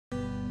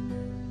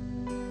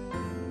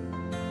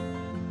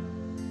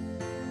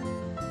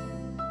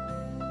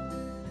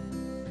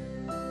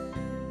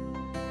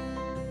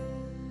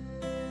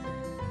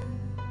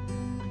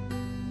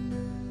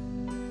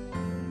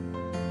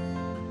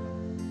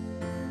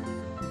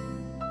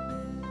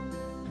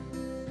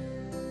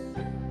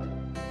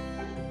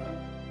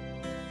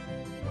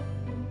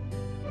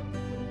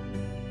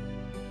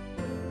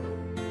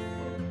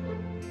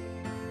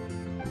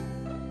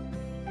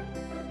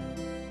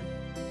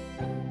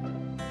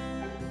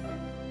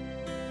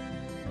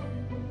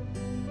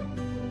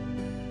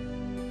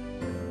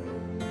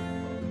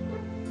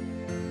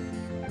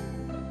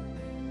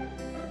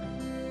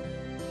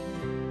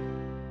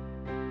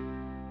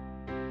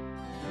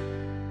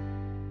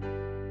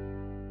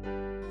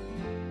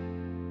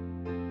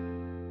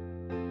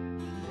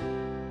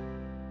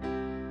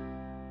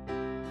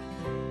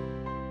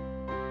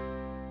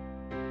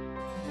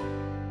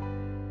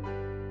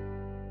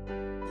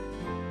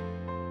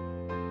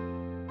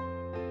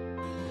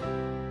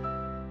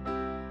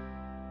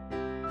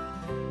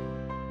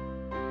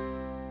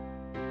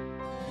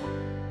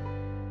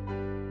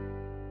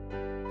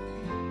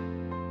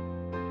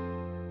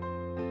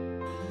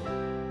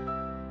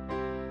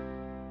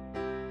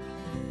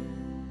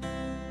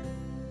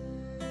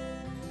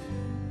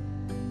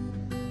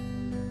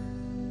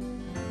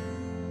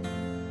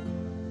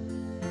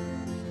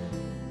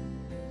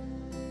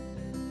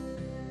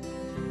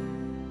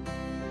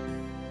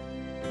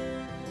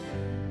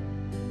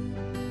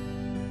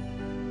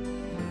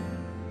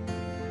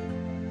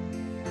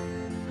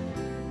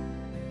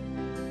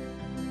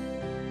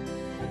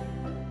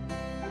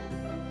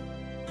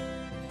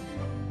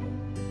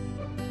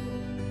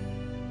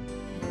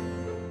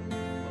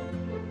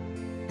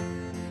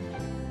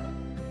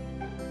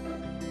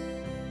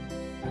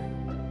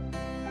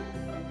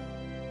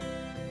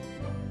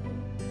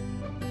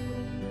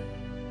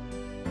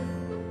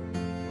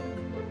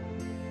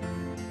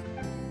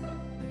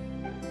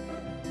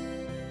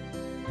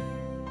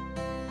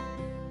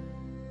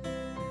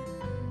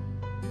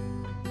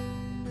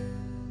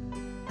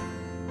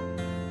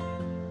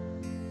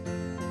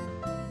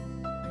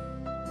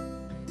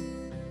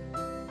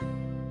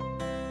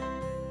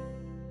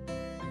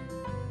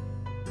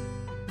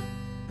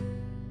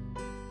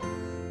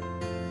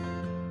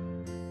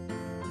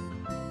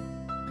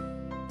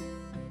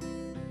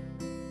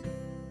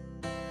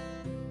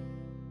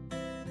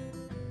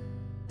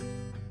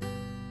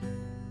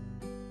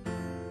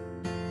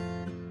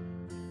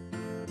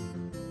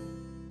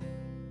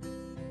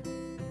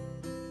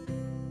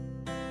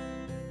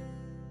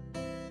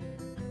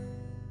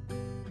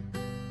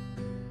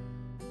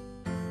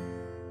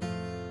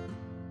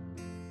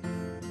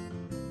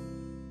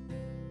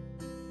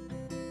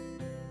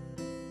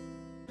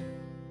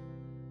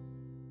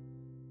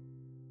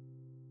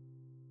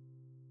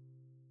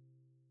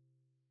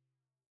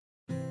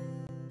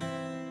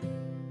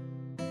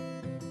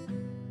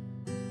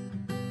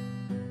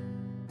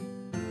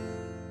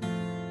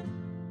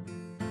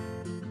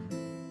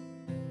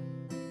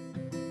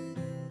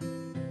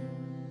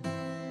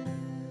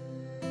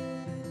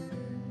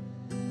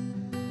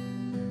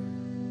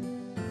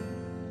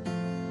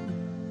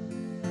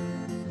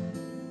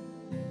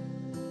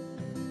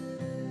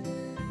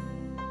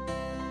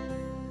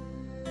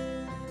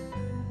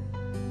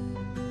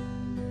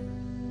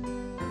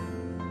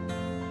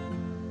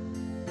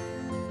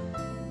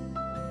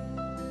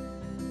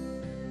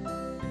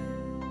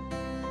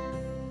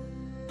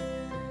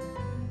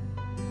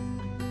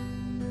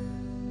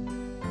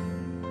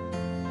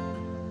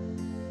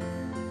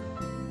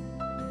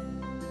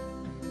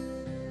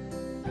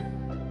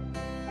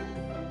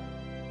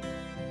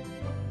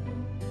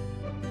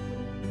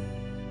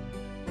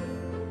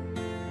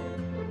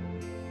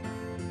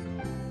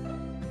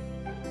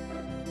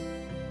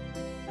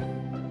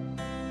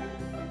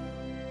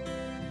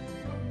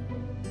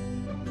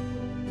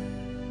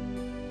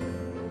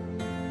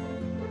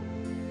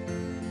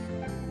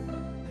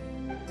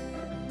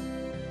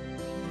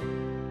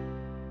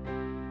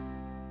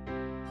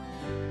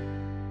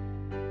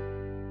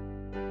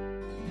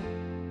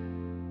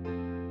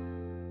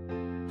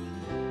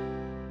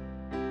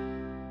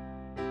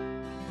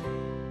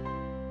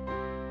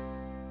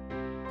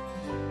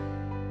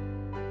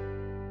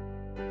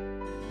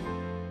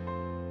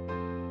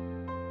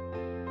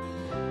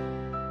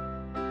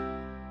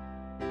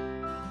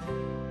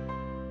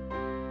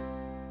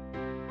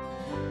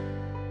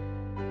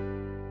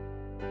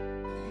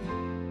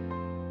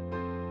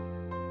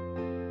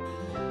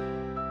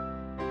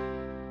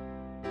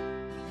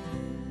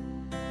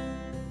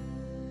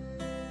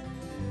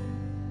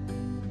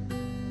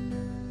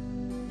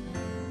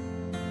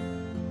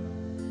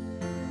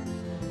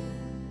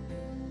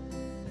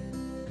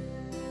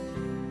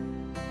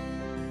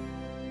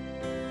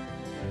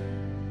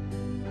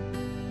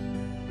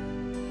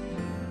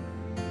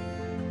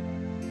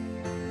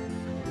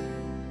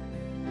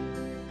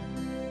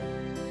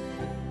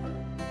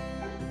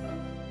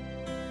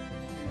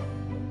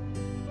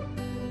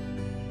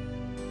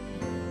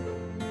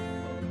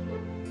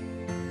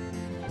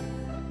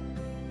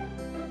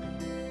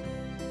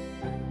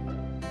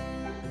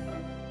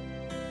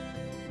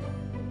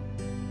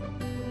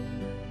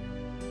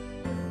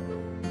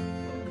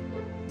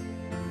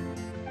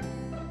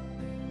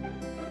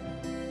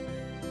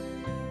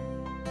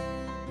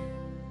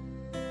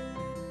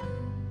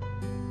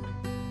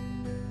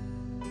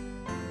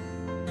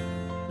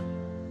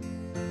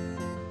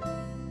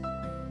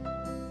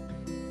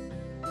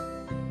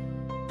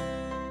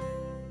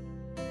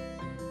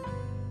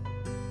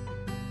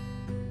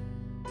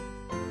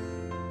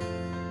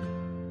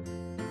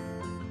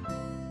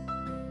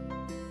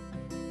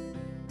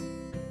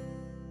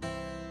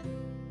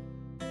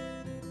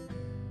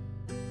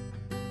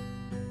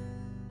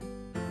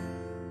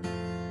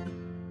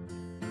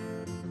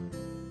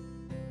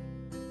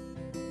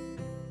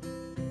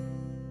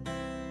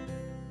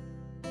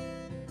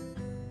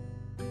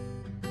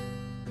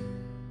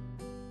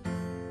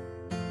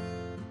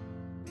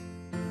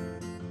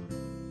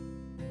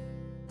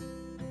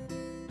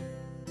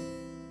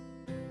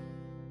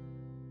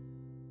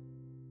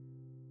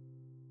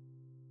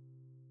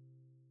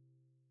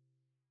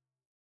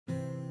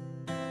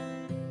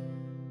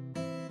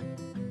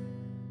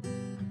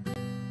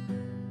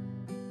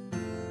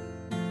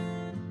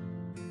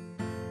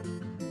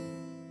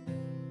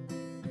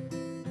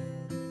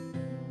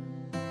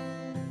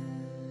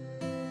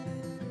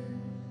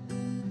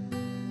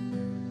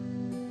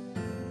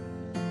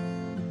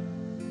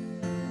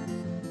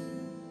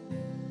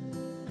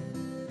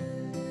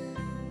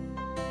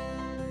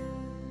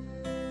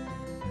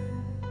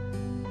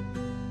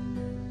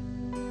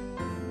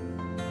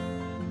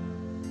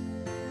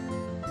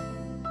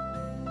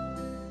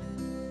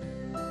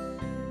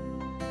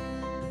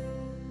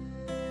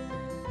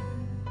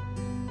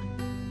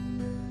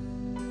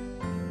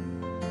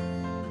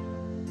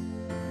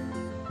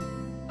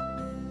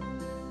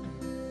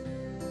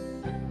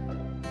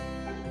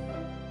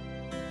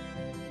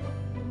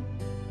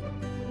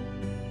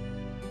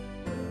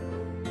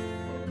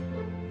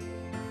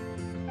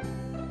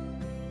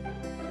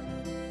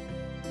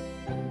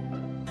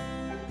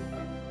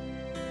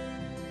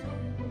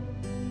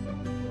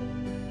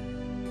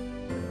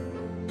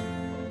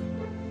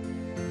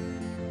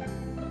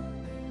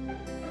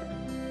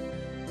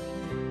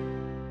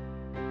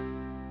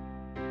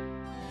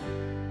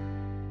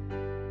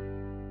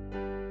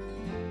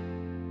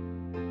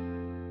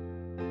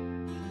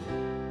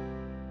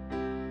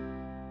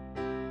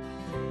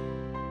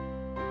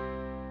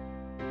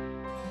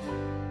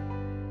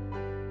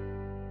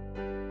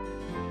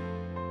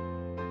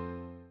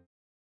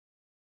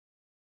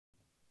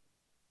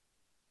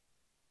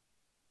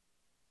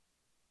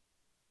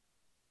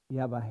You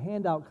have a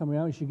handout coming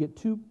out. You should get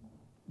 2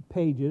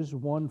 pages,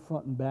 one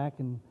front and back,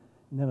 and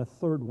then a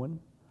third one.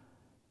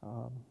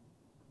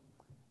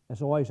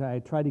 As always, I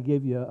try to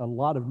give you a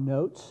lot of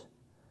notes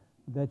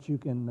that you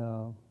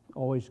can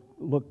always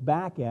look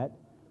back at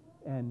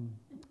and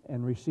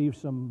receive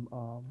some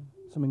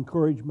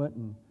encouragement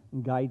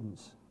and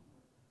guidance.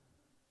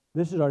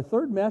 This is our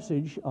third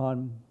message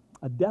on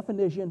a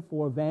definition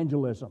for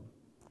evangelism.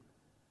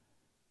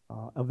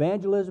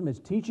 Evangelism is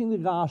teaching the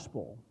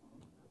gospel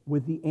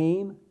with the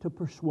aim to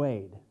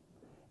persuade,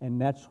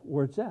 and that's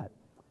where it's at.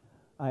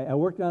 I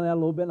worked on that a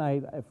little bit,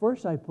 and at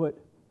first I put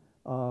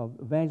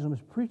evangelism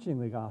is preaching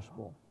the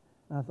gospel.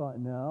 And I thought,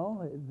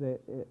 no,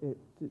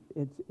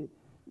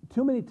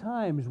 too many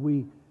times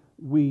we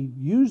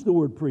use the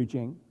word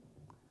preaching,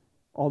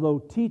 although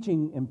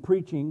teaching and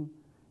preaching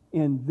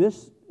in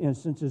this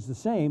instance is the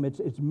same.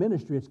 It's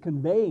ministry, it's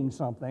conveying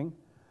something.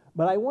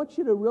 But I want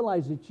you to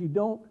realize that you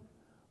don't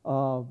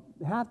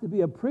have to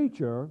be a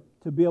preacher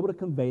to be able to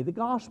convey the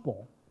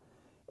gospel.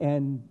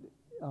 And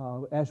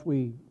as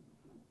we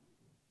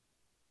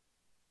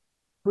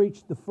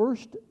preached the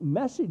first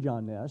message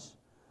on this,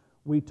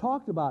 we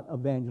talked about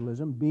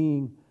evangelism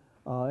being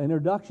an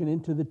introduction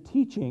into the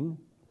teaching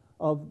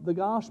of the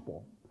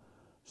gospel.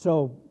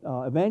 So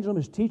evangelism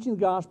is teaching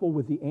the gospel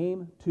with the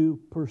aim to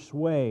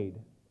persuade.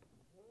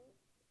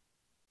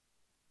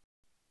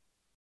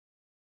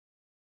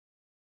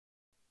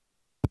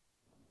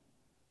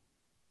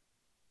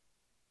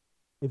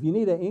 If you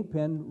need an ink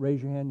pen,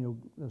 raise your hand.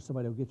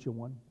 Somebody will get you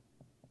one.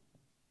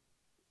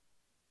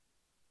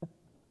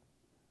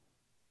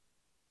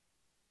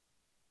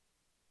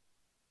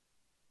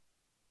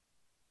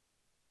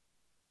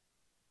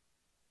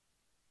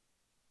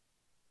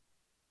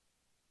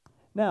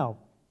 Now,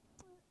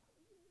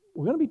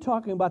 we're going to be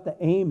talking about the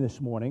aim this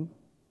morning.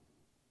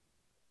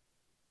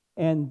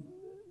 And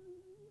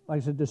like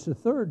I said, this is the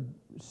third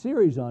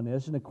series on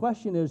this. And the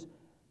question is,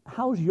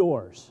 how's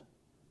yours?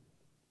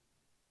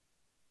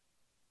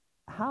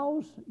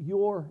 How's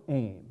your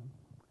aim?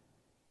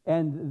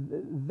 And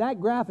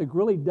that graphic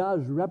really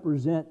does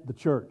represent the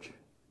church.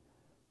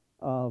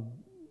 Or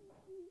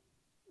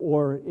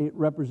it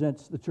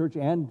represents the church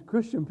and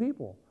Christian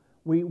people.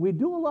 We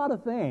do a lot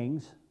of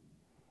things.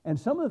 And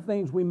some of the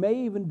things we may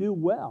even do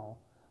well,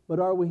 but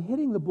are we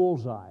hitting the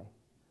bullseye?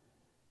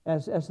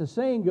 As the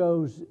saying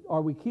goes,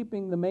 are we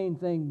keeping the main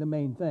thing the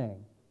main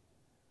thing?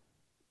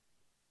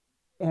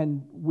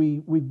 And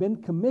we've been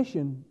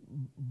commissioned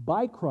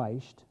by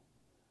Christ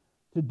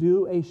to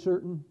do a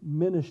certain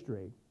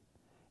ministry.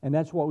 And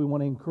that's what we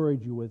want to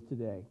encourage you with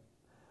today.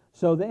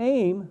 So the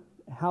aim,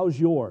 how's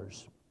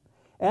yours?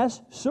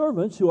 As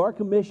servants who are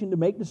commissioned to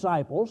make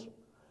disciples,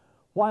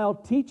 while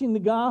teaching the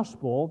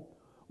gospel,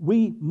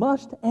 we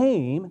must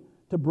aim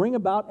to bring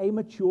about a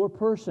mature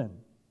person,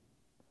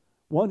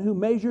 one who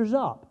measures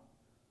up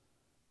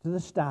to the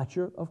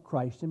stature of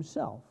Christ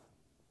himself.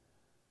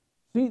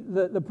 See,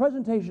 the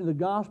presentation of the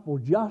gospel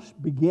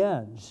just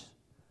begins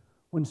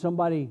when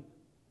somebody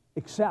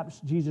accepts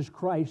Jesus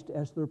Christ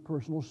as their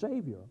personal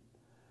Savior.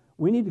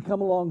 We need to come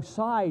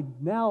alongside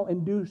now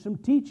and do some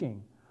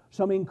teaching,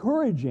 some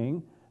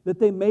encouraging that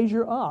they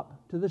measure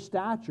up to the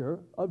stature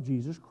of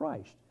Jesus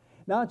Christ.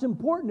 Now, it's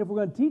important if we're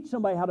going to teach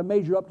somebody how to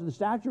measure up to the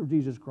stature of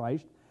Jesus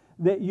Christ,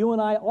 that you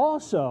and I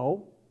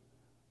also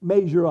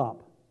measure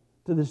up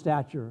to the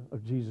stature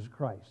of Jesus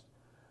Christ.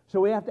 So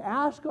we have to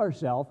ask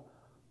ourselves,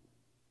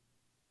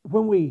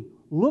 when we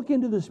look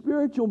into the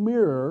spiritual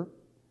mirror,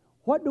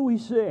 what do we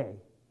see?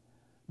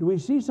 Do we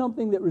see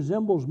something that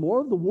resembles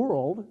more of the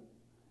world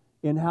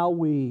in how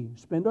we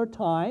spend our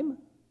time,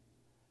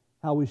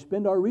 how we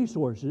spend our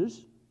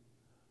resources,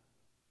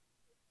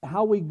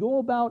 how we go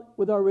about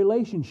with our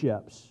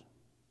relationships?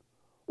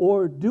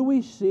 Or do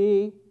we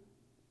see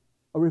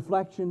a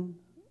reflection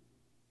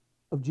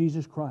of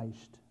Jesus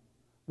Christ,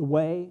 the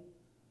way,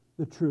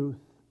 the truth,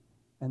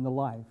 and the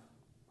life?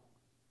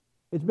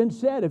 It's been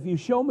said, if you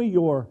show me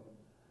your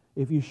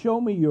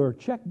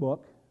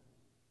checkbook,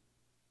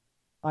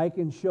 I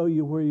can show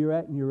you where you're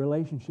at in your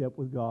relationship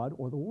with God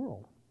or the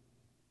world.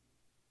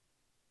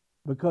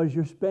 Because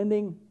you're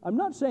spending, I'm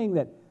not saying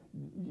that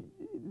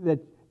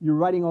you're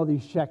writing all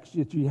these checks,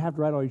 that you have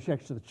to write all these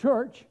checks to the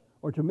church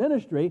or to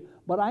ministry,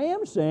 but I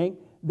am saying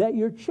that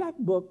your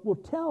checkbook will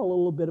tell a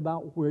little bit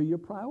about where your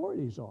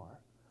priorities are,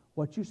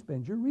 what you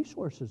spend your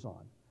resources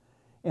on.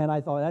 And I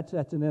thought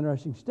that's an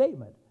interesting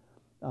statement.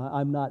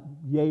 I'm not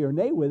yay or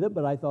nay with it,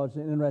 but I thought it's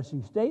an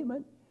interesting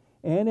statement,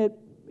 and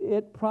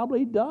it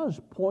probably does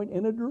point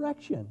in a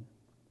direction.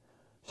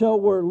 So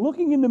we're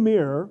looking in the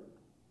mirror,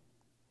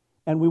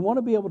 and we want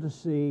to be able to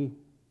see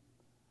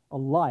a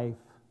life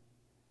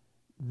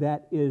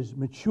that is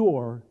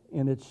mature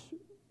in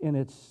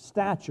its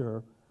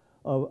stature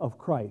of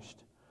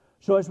Christ.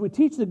 So as we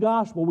teach the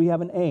gospel, we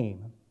have an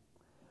aim.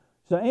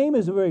 So aim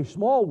is a very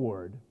small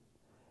word,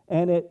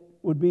 and it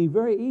would be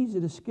very easy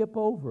to skip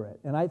over it.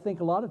 And I think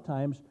a lot of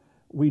times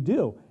we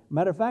do.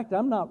 Matter of fact,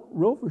 I'm not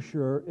real for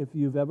sure if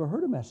you've ever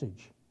heard a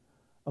message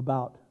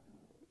about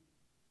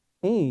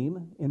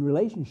aim in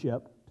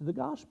relationship to the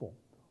gospel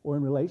or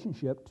in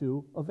relationship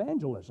to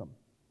evangelism.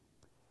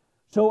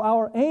 So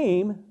our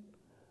aim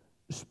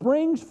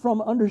springs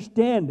from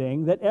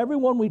understanding that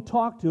everyone we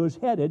talk to is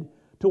headed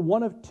to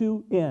one of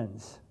two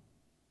ends.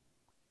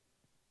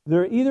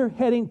 They're either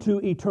heading to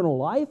eternal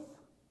life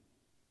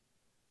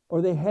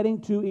or they're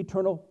heading to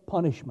eternal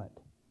punishment.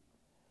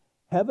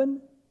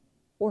 Heaven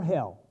or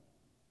hell.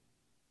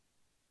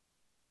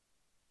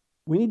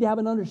 We need to have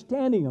an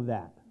understanding of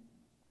that.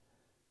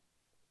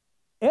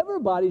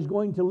 Everybody's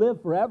going to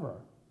live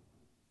forever.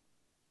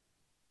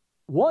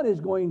 One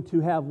is going to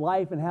have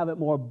life and have it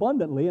more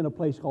abundantly in a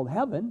place called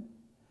heaven.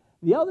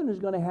 The other is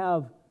going to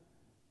have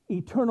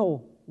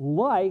eternal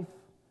life,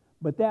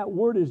 but that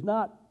word is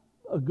not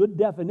a good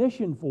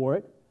definition for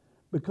it,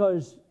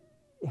 because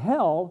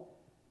hell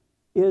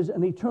is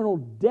an eternal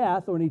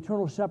death or an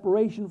eternal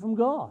separation from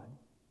God.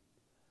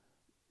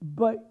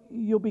 But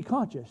you'll be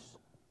conscious.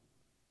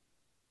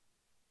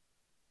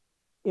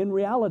 In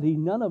reality,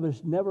 none of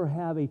us never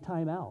have a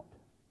time out.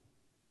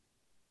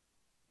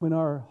 When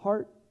our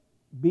heart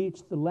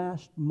beats the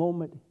last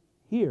moment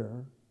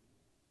here,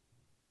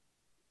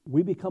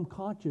 we become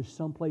conscious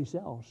someplace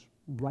else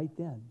right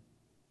then.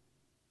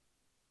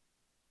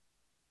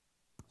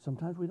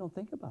 Sometimes we don't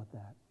think about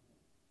that.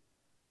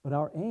 But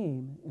our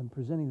aim in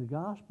presenting the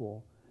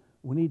gospel,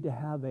 we need to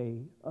have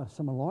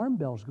some alarm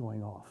bells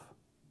going off.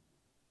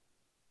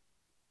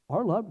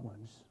 Our loved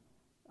ones,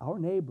 our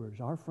neighbors,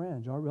 our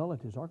friends, our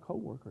relatives, our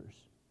co-workers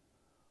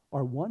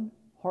are one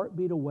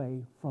heartbeat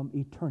away from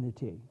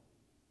eternity.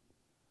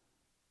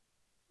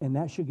 And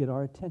that should get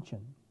our attention.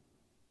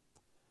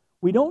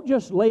 We don't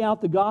just lay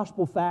out the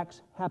gospel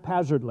facts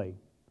haphazardly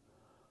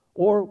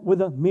or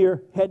with a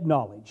mere head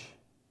knowledge.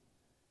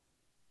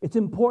 It's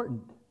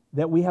important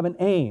that we have an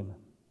aim,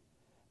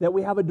 that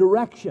we have a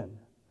direction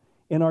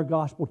in our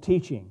gospel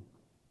teaching.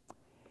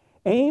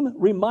 Aim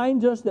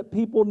reminds us that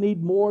people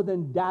need more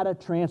than data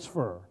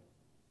transfer.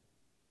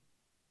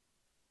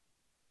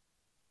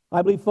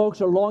 I believe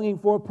folks are longing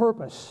for a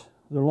purpose.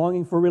 They're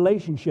longing for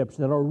relationships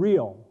that are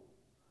real,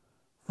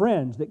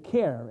 friends that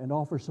care and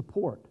offer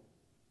support.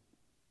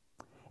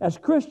 As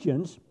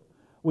Christians,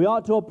 we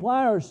ought to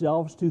apply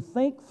ourselves to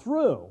think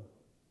through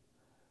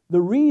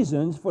the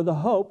reasons for the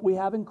hope we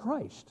have in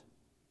Christ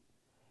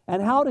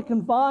and how to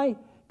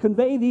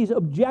convey these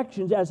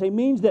objections as a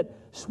means that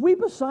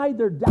sweep aside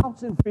their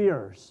doubts and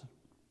fears.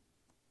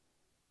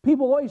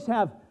 People always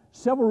have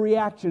several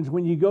reactions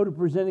when you go to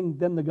presenting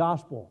them the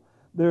gospel.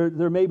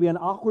 There may be an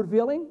awkward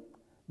feeling.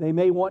 They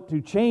may want to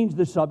change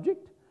the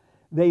subject.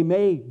 They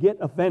may get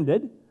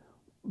offended.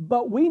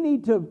 But we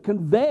need to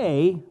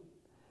convey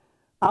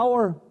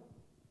our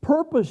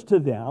purpose to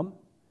them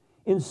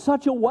in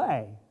such a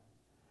way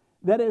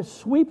that it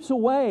sweeps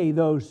away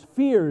those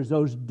fears,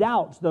 those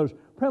doubts, those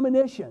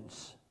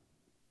premonitions.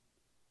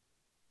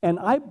 And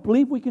I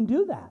believe we can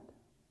do that.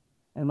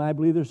 And I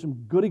believe there's some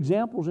good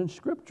examples in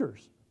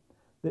Scriptures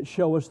that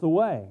show us the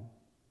way.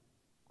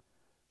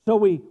 So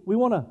we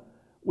want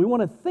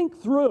to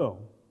think through.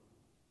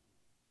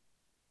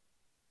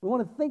 We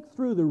want to think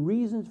through the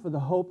reasons for the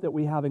hope that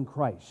we have in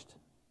Christ.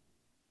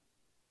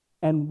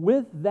 And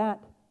with that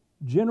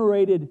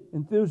generated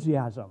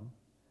enthusiasm,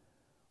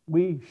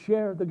 we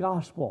share the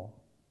gospel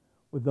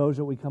with those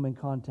that we come in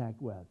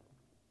contact with.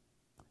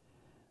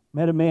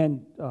 Met a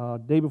man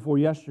day before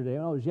yesterday, it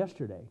was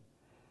yesterday,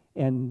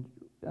 and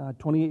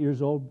 28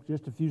 years old,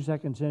 just a few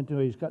seconds into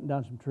it, he's cutting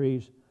down some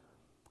trees.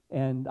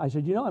 And I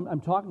said,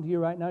 I'm talking to you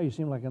right now, you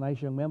seem like a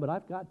nice young man, but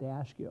I've got to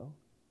ask you,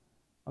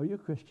 are you a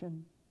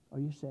Christian? Are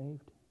you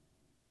saved?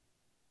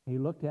 He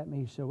looked at me,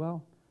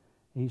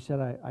 he said,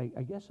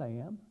 I guess I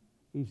am.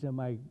 He said,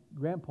 my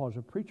grandpa's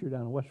a preacher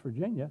down in West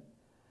Virginia.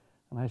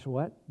 And I said,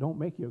 what? Don't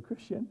make you a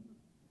Christian.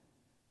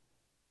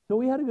 So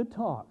we had a good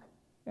talk,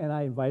 and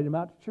I invited him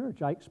out to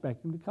church. I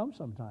expect him to come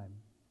sometime.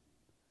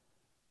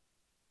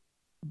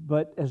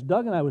 But as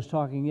Doug and I was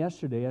talking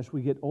yesterday, as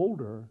we get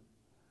older,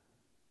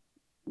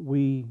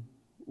 we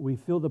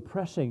feel the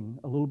pressing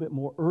a little bit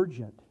more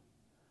urgent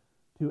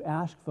to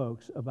ask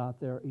folks about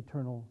their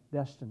eternal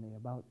destiny,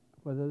 about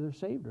whether they're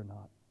saved or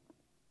not.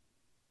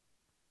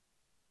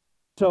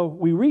 So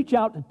we reach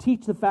out to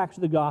teach the facts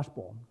of the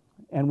gospel,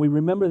 and we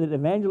remember that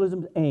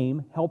evangelism's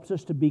aim helps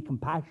us to be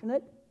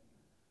compassionate,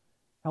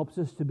 helps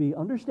us to be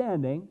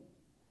understanding,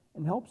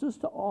 and helps us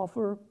to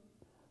offer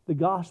the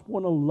gospel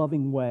in a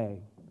loving way.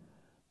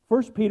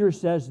 1 Peter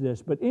says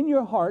this, but in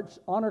your hearts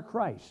honor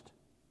Christ.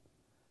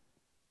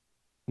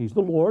 He's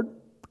the Lord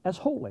as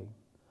holy,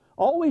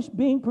 always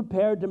being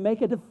prepared to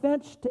make a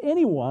defense to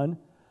anyone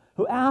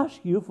who asks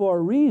you for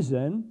a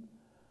reason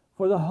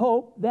for the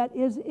hope that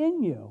is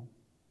in you.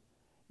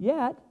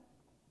 Yet,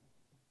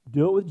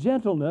 do it with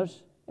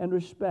gentleness and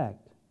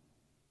respect.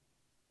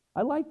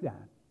 I like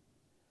that.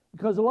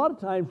 Because a lot of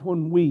times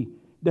when we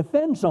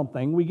defend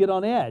something, we get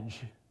on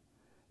edge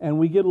and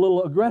we get a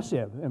little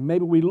aggressive and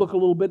maybe we look a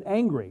little bit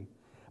angry.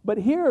 But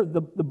here,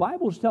 the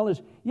Bible's telling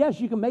us,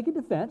 yes, you can make a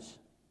defense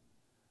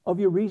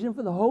of your reason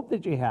for the hope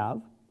that you have,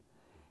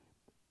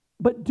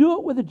 but do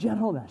it with a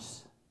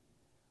gentleness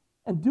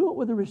and do it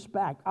with a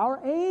respect.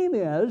 Our aim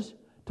is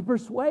to to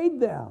persuade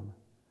them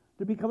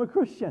to become a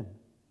Christian,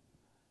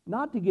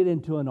 not to get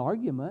into an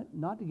argument,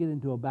 not to get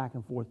into a back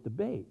and forth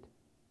debate.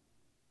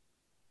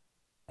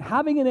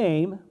 Having an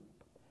aim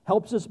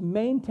helps us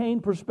maintain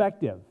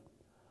perspective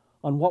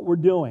on what we're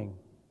doing.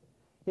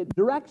 It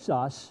directs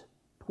us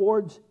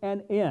towards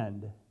an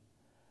end.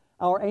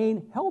 Our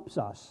aim helps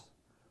us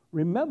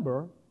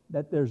remember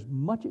that there's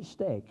much at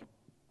stake.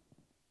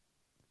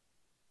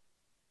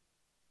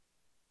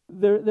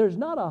 There's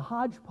not a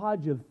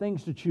hodgepodge of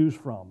things to choose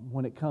from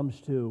when it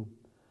comes to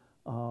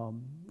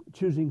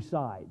choosing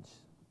sides.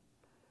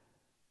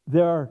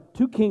 There are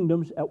two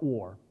kingdoms at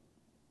war.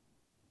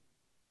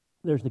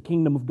 There's the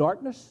kingdom of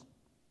darkness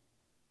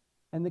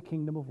and the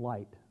kingdom of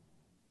light.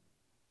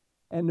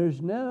 And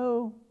there's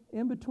no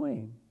in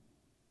between.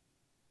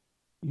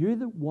 You're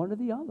either one or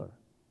the other.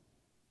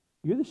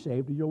 You're either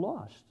saved or you're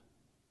lost.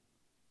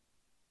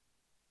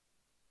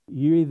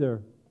 You're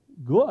either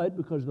good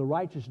because of the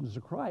righteousness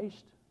of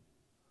Christ,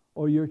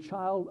 or you're a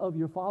child of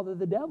your father,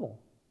 the devil.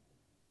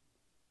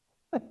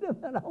 I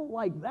don't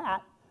like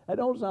that. That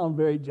don't sound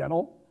very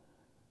gentle.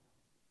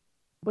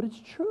 But it's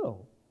true.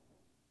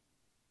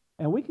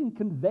 And we can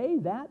convey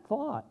that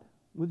thought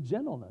with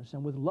gentleness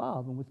and with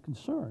love and with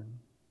concern.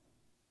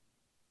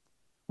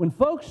 When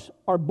folks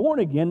are born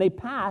again, they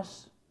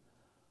pass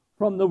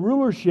from the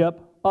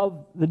rulership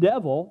of the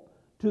devil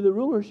to the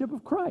rulership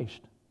of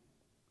Christ.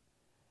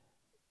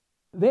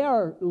 They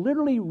are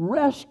literally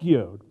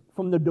rescued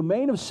from the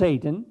domain of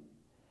Satan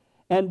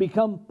and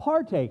become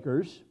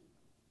partakers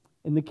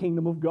in the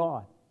kingdom of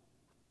God.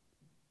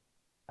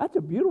 That's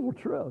a beautiful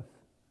truth.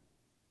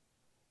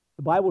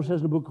 The Bible says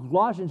in the book of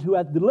Colossians, who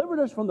hath delivered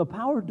us from the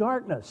power of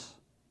darkness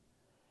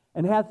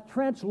and hath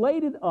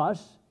translated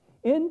us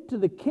into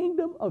the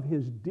kingdom of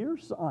his dear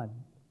Son.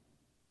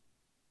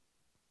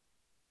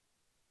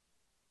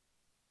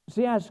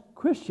 See, as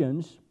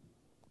Christians,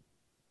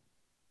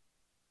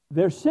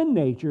 their sin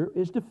nature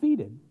is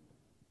defeated.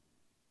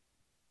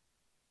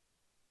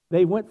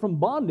 They went from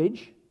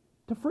bondage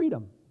to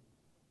freedom.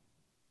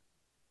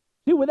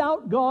 See,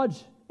 without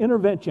God's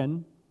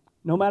intervention,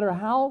 no matter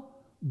how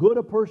good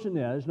a person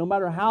is, no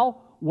matter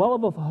how well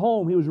of a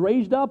home he was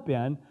raised up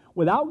in,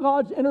 without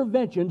God's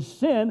intervention,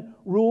 sin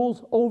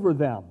rules over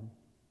them.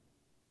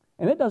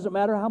 And it doesn't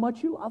matter how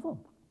much you love them.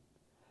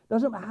 It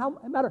doesn't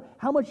matter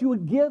how much you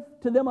would give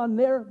to them on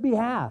their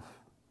behalf.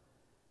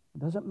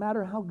 It doesn't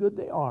matter how good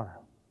they are.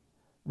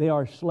 They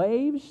are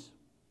slaves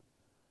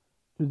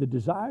to the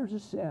desires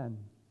of sin,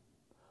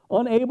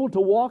 unable to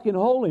walk in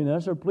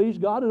holiness or please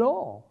God at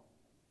all.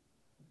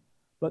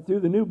 But through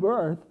the new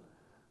birth,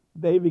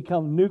 they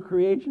become new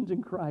creations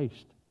in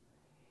Christ.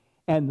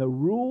 And the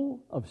rule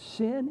of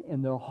sin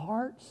in their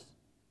hearts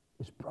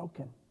is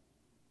broken.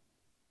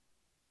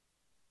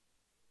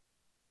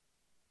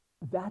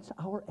 That's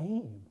our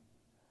aim,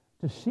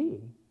 to see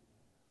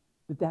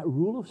that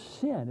rule of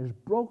sin is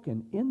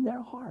broken in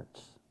their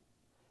hearts.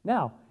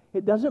 Now,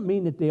 it doesn't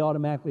mean that they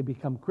automatically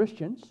become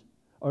Christians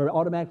or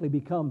automatically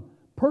become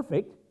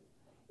perfect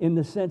in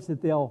the sense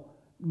that they'll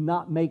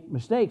not make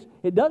mistakes.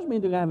 It does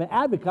mean they're going to have an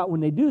advocate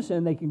when they do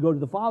sin. They can go to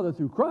the Father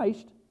through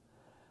Christ.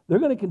 They're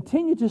going to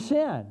continue to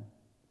sin,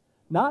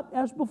 not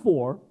as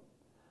before,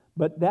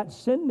 but that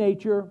sin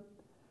nature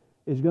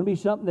is going to be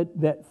something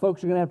that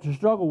folks are going to have to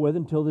struggle with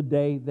until the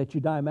day that you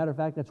die. Matter of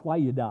fact, that's why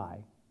you die.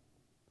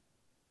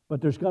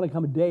 But there's going to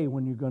come a day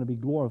when you're going to be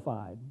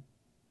glorified.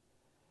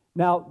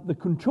 Now, the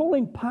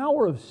controlling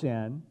power of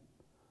sin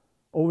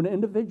over an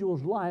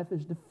individual's life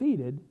is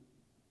defeated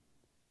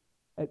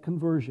at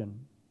conversion.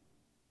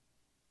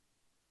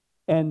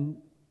 And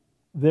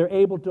they're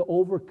able to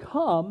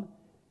overcome,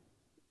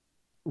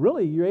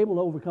 really, you're able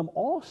to overcome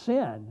all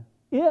sin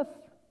if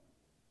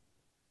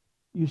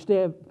you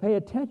pay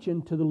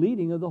attention to the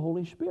leading of the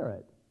Holy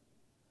Spirit.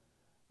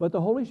 But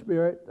the Holy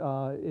Spirit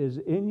is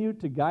in you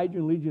to guide you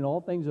and lead you in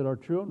all things that are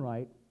true and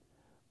right.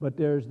 But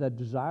there's the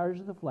desires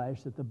of the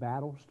flesh that the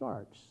battle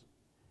starts.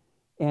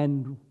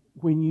 And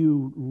when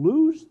you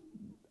lose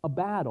a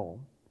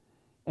battle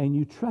and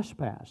you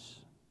trespass,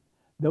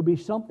 there'll be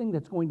something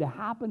that's going to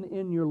happen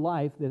in your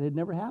life that had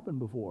never happened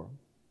before.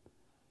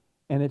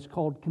 And it's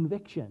called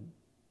conviction.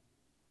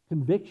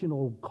 Conviction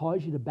will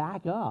cause you to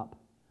back up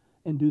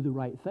and do the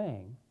right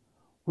thing.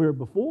 Where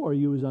before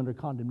you was under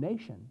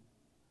condemnation.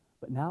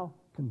 But now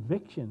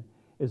conviction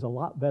is a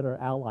lot better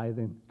ally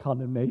than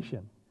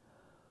condemnation.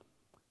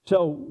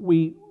 So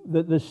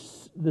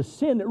the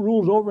sin that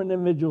rules over an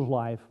individual's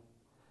life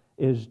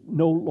is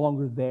no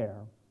longer there.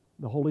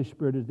 The Holy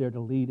Spirit is there to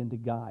lead and to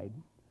guide.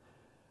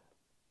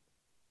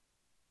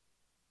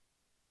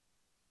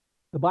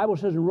 The Bible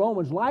says in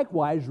Romans,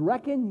 likewise,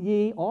 reckon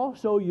ye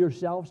also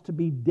yourselves to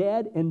be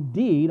dead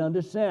indeed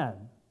unto sin,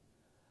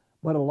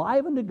 but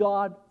alive unto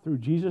God through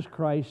Jesus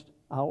Christ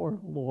our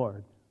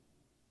Lord.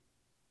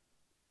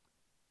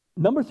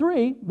 Number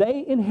 3,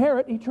 they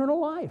inherit eternal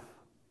life.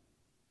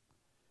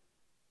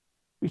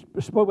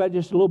 We spoke about it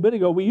just a little bit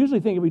ago. We usually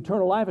think of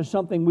eternal life as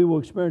something we will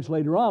experience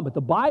later on, but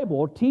the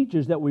Bible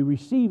teaches that we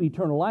receive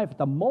eternal life at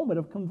the moment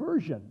of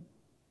conversion.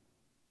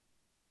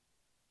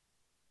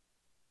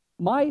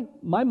 My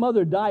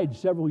mother died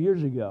several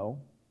years ago,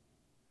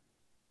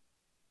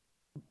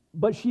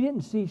 but she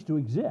didn't cease to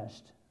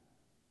exist.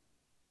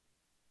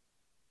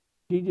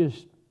 She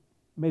just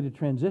made a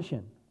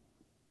transition.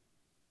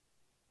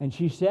 And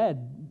she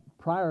said,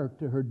 prior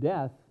to her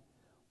death,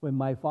 when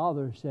my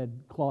father said,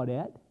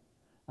 Claudette,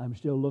 I'm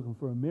still looking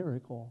for a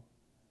miracle.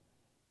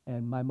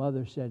 And my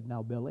mother said,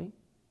 now, Billy,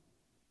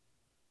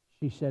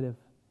 she said,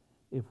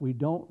 if we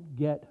don't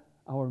get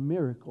our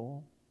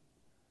miracle,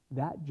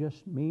 that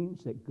just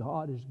means that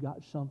God has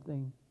got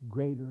something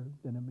greater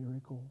than a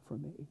miracle for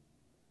me.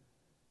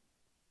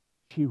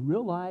 She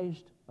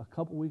realized a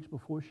couple weeks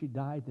before she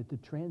died that the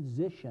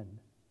transition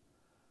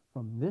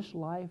from this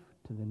life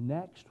to the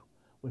next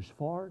was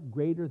far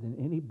greater than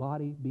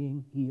anybody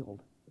being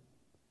healed.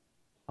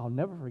 I'll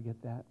never forget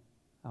that.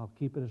 I'll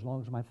keep it as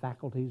long as my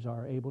faculties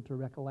are able to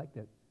recollect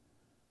it.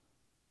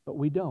 But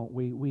we don't.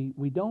 We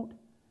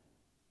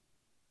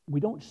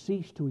don't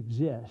cease to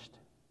exist.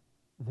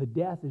 The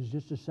death is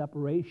just a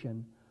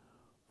separation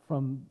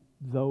from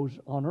those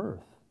on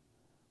earth.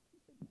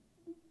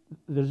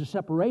 There's a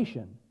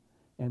separation,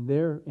 and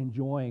they're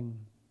enjoying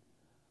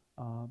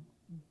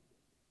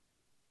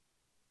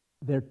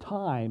their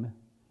time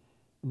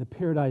in the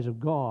paradise of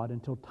God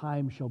until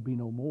time shall be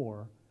no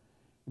more,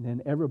 and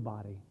then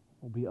everybody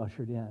will be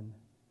ushered in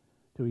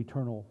to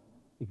eternal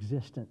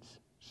existence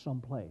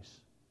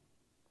someplace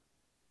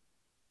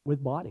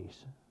with bodies,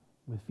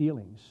 with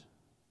feelings,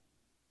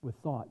 with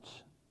thoughts.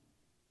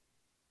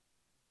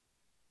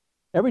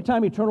 Every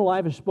time eternal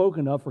life is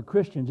spoken of for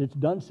Christians, it's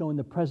done so in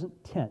the present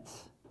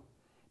tense,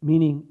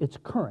 meaning it's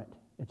current.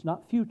 It's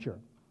not future.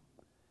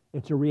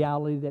 It's a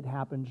reality that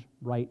happens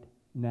right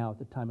now at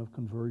the time of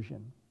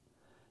conversion.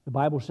 The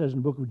Bible says in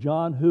the book of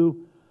John,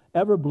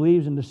 whoever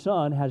believes in the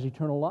Son has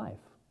eternal life.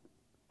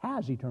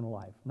 Has eternal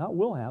life. Not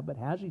will have, but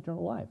has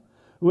eternal life.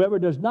 Whoever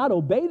does not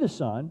obey the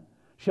Son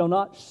shall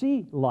not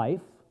see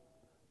life,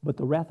 but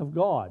the wrath of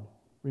God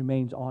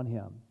remains on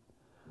him.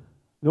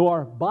 Though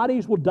our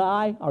bodies will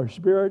die, our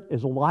spirit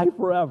is alive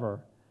forever,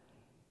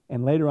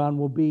 and later on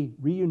will be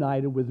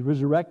reunited with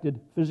resurrected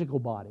physical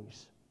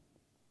bodies.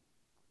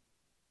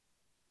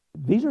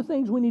 These are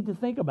things we need to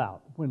think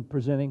about when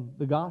presenting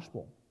the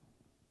gospel.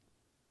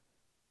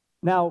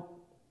 Now,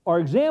 our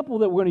example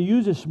that we're going to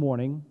use this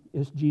morning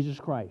is Jesus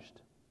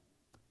Christ.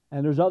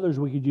 And there's others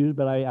we could use,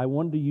 but I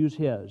wanted to use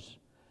his.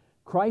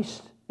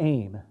 Christ's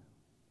aim.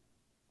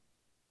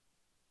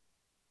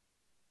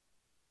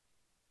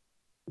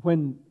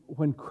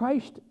 When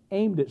Christ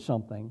aimed at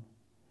something,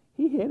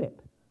 he hit it.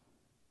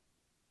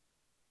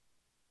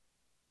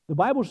 The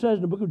Bible says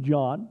in the book of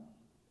John,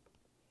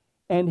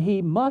 and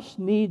he must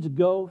needs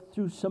go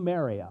through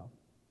Samaria.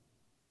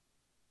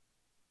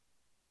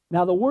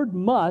 Now the word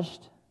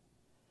must,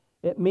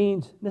 it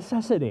means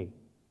necessity,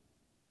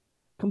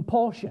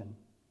 compulsion,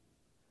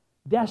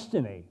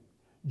 destiny.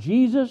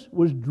 Jesus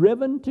was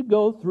driven to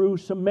go through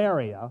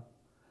Samaria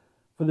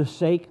for the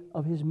sake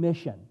of his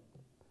mission.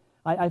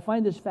 I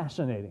find this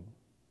fascinating.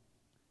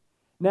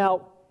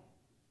 Now,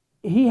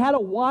 he had a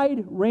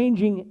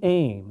wide-ranging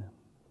aim.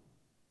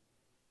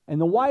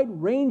 And the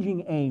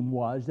wide-ranging aim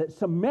was that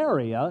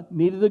Samaria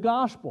needed the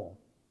gospel.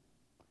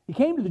 He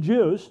came to the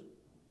Jews,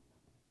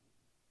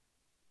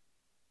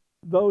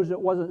 those that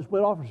wasn't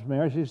split off from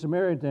Samaria. See,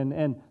 Samaritan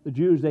and the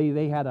Jews,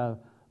 they had a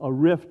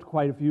rift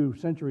quite a few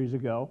centuries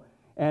ago,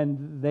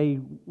 and they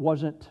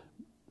wasn't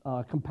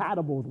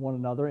compatible with one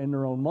another in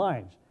their own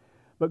minds.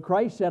 But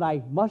Christ said,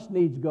 I must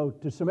needs go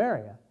to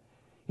Samaria.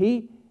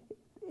 He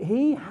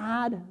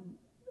had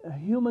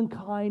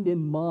humankind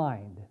in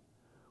mind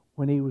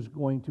when he was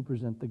going to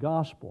present the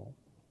gospel.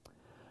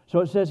 So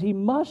it says he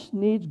must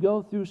needs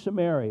go through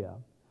Samaria.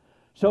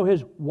 So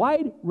his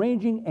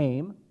wide-ranging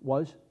aim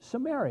was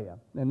Samaria,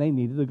 and they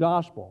needed the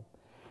gospel.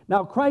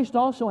 Now Christ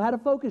also had a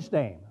focused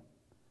aim.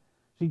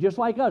 See, just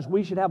like us,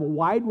 we should have a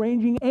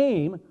wide-ranging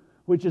aim,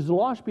 which is the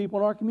lost people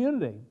in our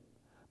community.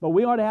 But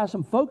we ought to have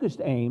some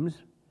focused aims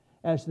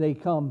as they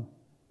come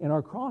in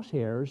our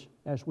crosshairs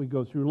as we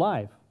go through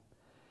life.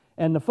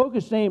 And the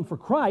focused aim for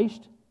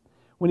Christ,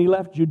 when he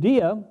left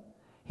Judea,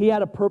 he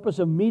had a purpose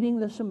of meeting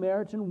the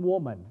Samaritan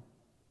woman.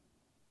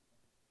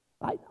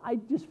 I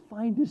just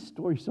find this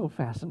story so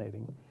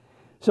fascinating.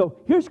 So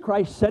here's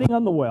Christ sitting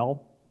on the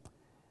well,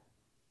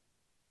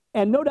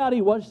 and no doubt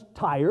he was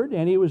tired,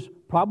 and he was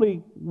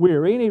probably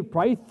weary, and he was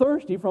probably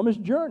thirsty from his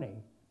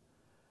journey.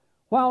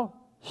 While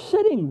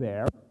sitting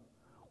there,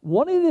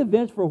 one of the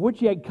events for which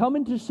he had come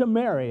into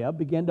Samaria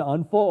began to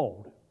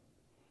unfold.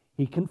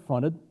 He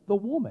confronted the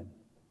woman.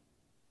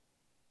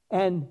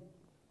 And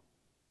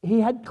he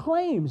had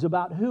claims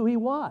about who he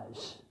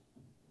was.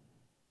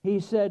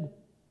 He said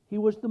he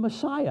was the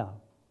Messiah.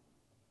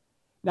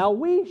 Now,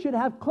 we should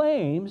have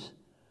claims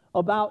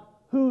about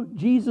who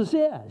Jesus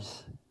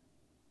is.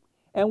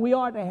 And we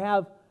ought to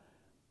have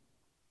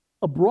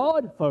a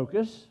broad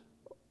focus,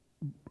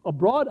 a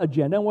broad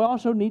agenda, and we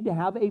also need to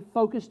have a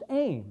focused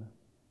aim.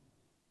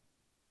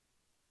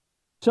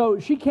 So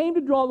she came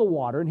to draw the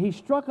water, and he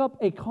struck up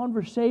a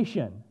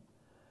conversation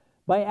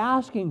by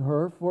asking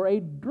her for a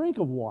drink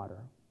of water.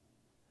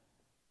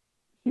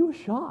 She was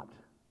shocked.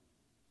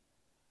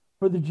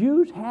 For the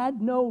Jews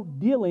had no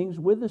dealings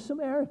with the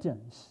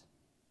Samaritans.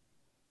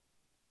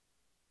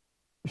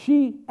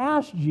 She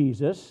asked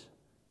Jesus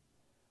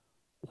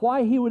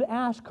why he would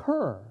ask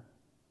her,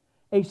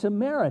 a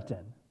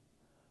Samaritan,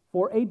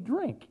 for a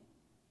drink.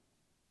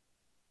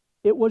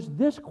 It was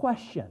this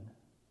question,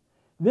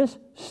 this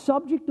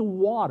subject of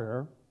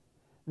water,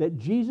 that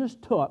Jesus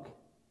took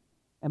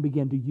and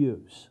began to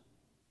use.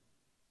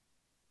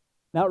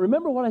 Now,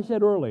 remember what I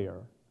said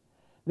earlier,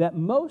 that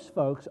most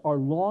folks are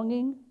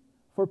longing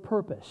for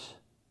purpose.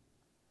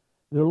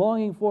 They're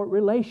longing for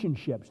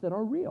relationships that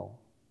are real,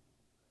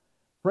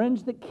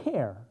 friends that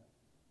care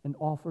and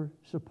offer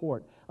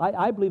support.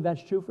 I believe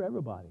that's true for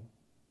everybody.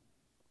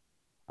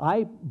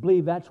 I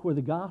believe that's where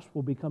the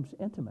gospel becomes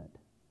intimate.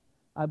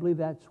 I believe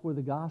that's where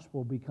the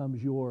gospel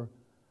becomes your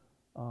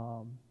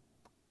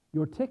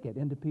ticket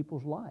into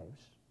people's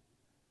lives.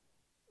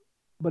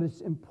 But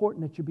it's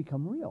important that you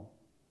become real.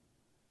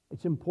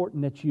 It's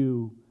important that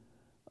you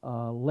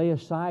lay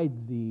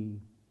aside the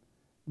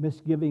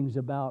misgivings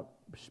about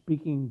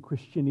speaking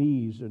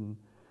Christianese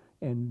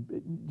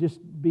and just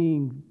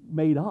being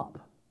made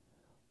up.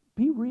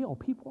 Be real.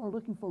 People are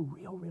looking for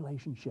real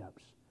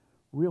relationships,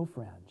 real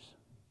friends.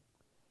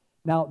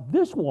 Now,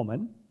 this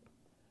woman,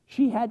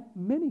 she had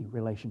many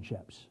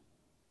relationships.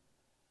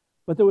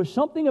 But there was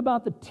something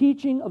about the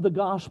teaching of the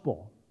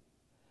gospel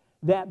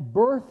that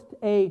birthed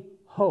a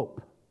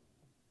hope,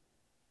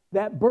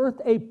 that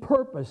birthed a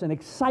purpose, an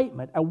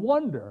excitement, a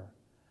wonder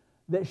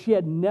that she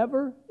had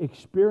never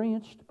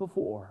experienced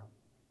before.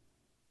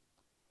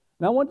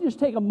 Now, I want to just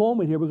take a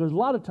moment here, because a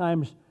lot of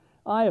times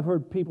I have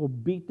heard people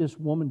beat this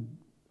woman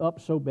up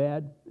so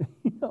bad,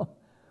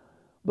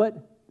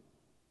 But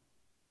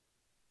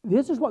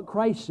this is what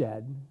Christ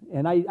said,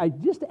 and I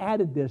just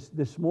added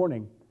this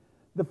morning.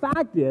 The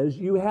fact is,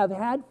 you have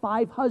had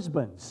 5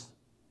 husbands,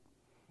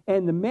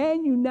 and the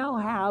man you now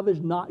have is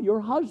not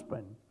your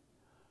husband.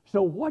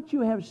 So what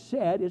you have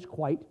said is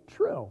quite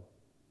true.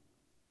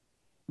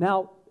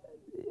 Now,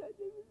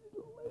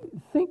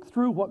 think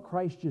through what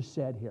Christ just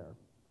said here.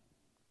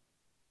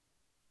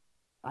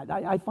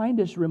 I find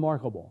this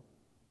remarkable.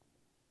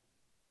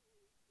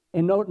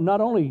 And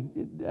not only,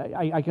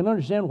 I can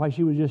understand why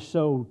she was just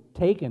so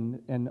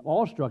taken and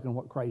awestruck in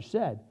what Christ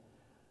said.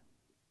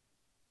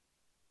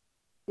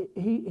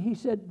 He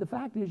said, the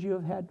fact is you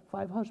have had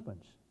 5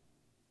 husbands.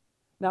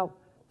 Now,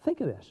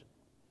 think of this.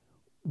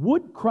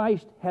 Would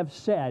Christ have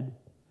said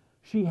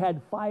she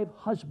had 5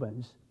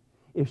 husbands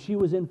if she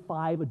was in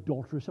 5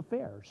 adulterous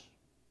affairs?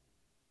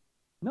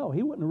 No,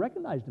 he wouldn't have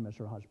recognized them as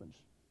her husbands.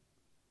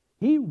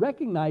 He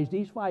recognized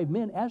these 5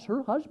 men as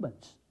her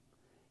husbands.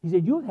 He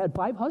said, you have had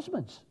 5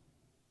 husbands.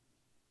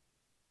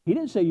 He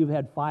didn't say you've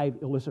had 5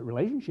 illicit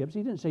relationships.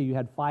 He didn't say you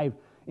had 5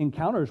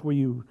 encounters where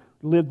you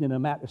lived in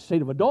a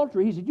state of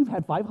adultery. He said, you've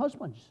had 5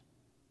 husbands.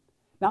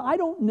 Now, I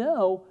don't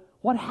know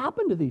what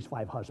happened to these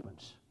 5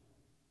 husbands.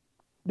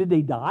 Did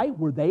they die?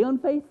 Were they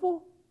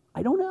unfaithful?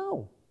 I don't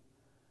know.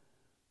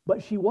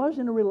 But she was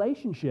in a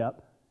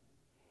relationship,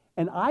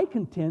 and I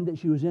contend that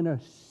she was in a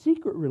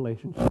secret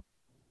relationship,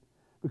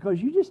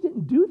 because you just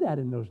didn't do that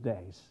in those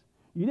days.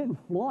 You didn't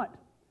flaunt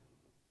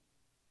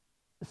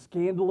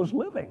scandalous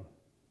living.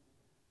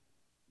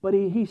 But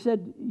he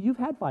said, you've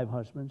had 5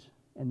 husbands,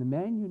 and the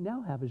man you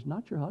now have is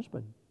not your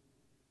husband.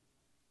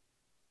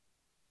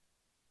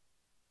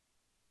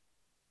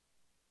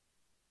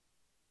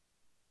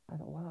 I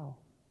thought, wow,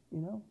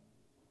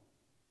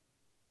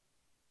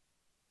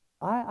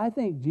 I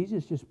think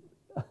Jesus just,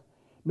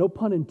 no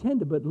pun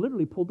intended, but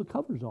literally pulled the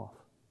covers off.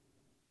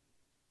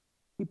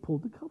 He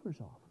pulled the covers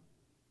off.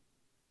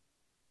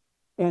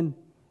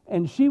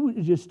 And she was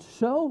just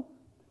so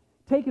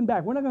taken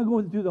back. We're not going to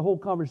go through the whole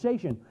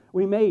conversation.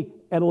 We may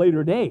at a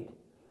later date.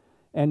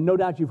 And no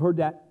doubt you've heard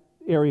that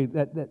area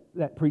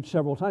that preached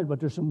several times, but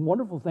there's some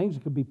wonderful things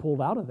that could be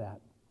pulled out of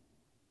that.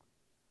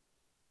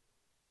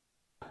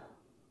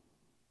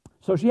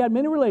 So she had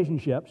many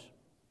relationships,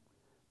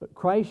 but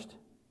Christ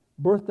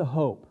birthed a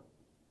hope,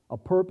 a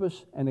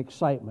purpose, and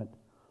excitement,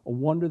 a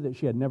wonder that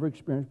she had never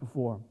experienced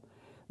before.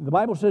 The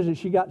Bible says that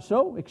she got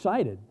so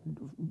excited.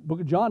 The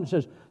book of John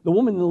says, the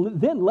woman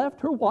then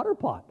left her water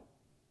pot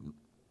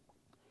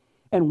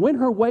and went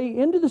her way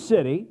into the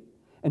city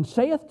and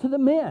saith to the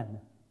men.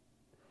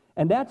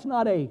 And that's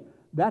not a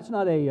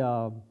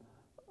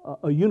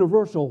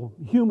universal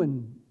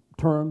human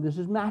term. This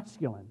is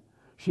masculine.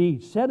 She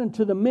said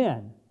unto the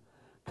men,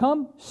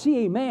 come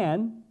see a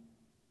man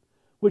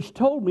which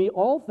told me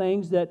all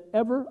things that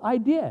ever I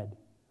did.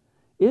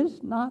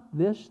 Is not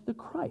this the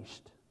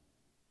Christ?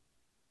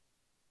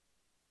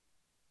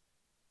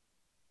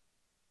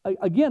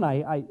 Again,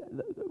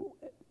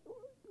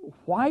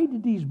 why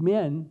did these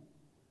men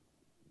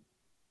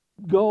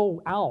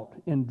go out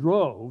in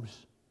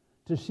droves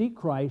to seek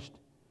Christ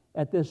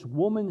at this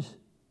woman's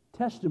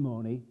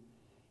testimony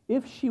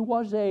if she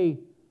was a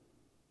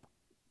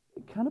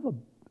kind of a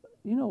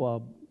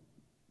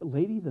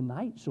lady of the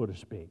night, so to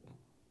speak?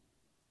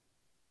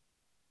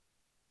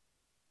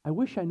 I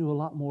wish I knew a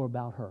lot more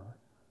about her.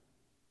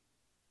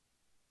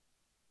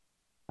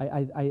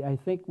 I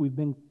think we've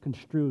been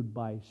construed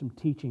by some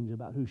teachings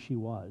about who she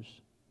was.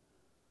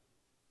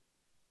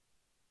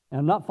 And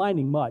I'm not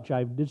finding much.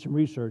 I did some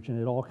research,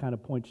 and it all kind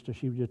of points to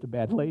she was just a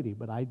bad lady,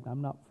 but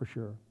I'm not for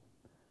sure.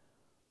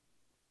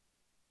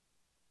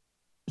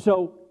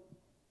 So,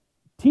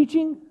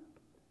 teaching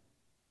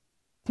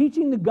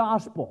the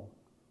gospel.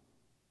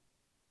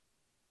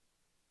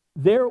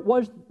 There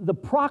was the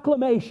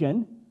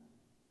proclamation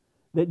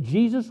that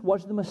Jesus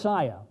was the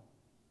Messiah.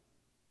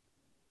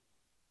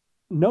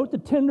 Note the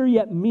tender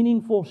yet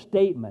meaningful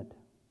statement.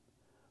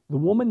 The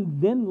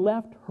woman then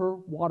left her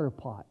water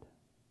pot.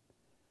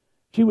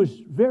 She was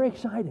very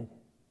excited.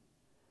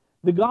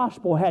 The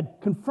gospel had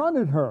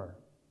confronted her.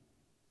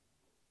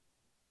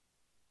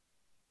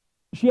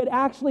 She had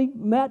actually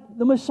met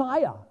the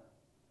Messiah.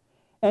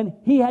 And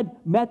he had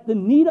met the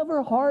need of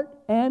her heart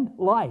and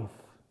life.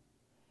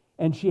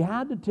 And she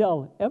had to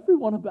tell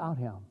everyone about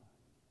him.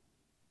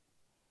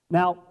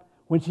 Now,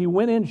 when she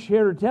went in and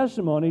shared her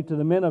testimony to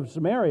the men of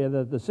Samaria,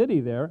 the city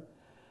there,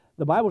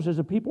 the Bible says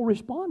the people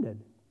responded.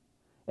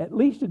 At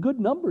least a good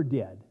number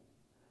did.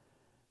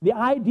 The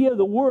idea of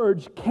the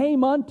words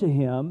came unto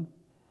him,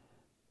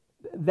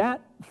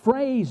 that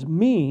phrase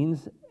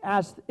means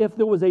as if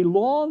there was a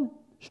long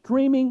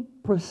streaming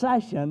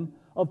procession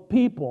of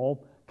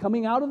people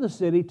coming out of the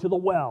city to the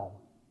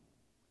well.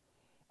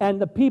 And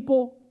the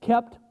people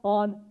kept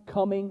on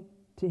coming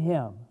to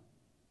him.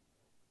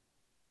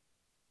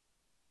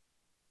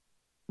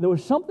 There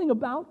was something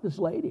about this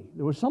lady.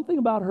 There was something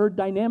about her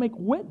dynamic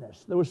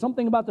witness. There was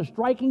something about the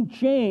striking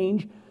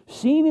change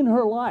seen in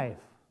her life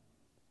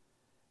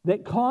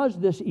that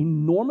caused this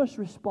enormous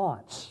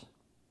response.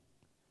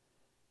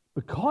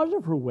 Because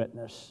of her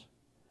witness,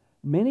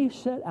 many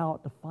set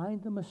out to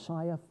find the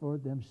Messiah for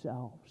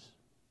themselves.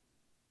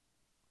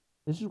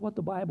 This is what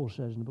the Bible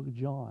says in the book of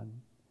John.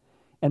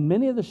 And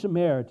many of the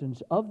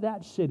Samaritans of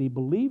that city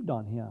believed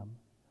on him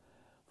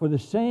for the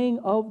saying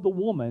of the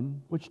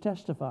woman which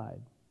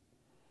testified,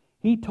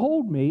 he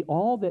told me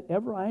all that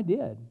ever I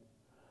did.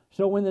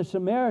 So when the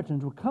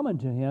Samaritans were coming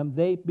to him,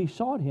 they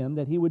besought him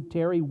that he would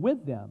tarry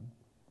with them.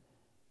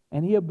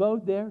 And he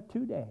abode there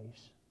 2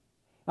 days.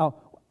 Now,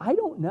 I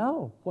don't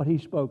know what he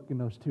spoke in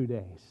those 2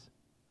 days.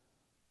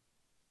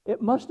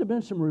 It must have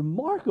been some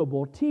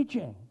remarkable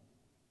teaching,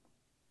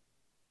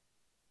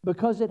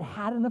 because it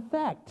had an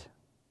effect.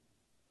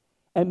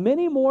 And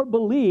many more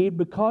believed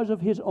because of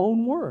his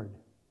own word.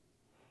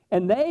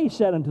 And they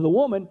said unto the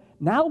woman,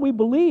 now we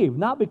believe,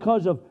 not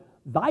because of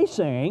thy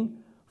saying,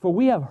 for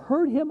we have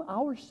heard him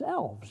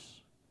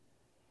ourselves.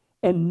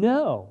 And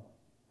know,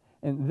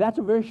 and that's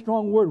a very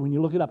strong word when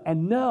you look it up,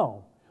 and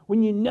know.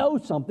 When you know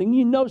something,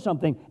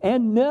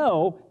 and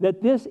know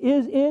that this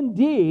is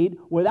indeed,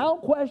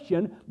 without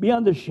question,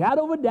 beyond the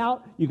shadow of a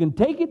doubt, you can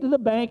take it to the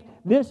bank,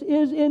 this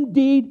is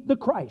indeed the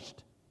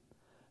Christ,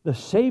 the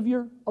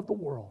Savior of the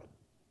world.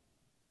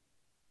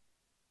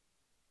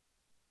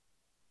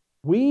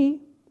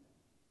 We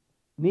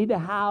need to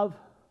have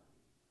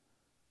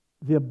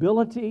the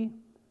ability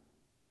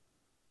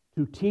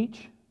to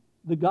teach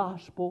the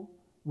gospel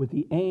with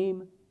the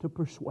aim to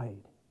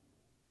persuade.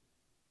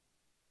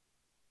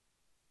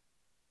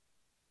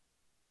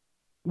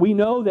 We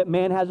know that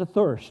man has a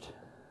thirst,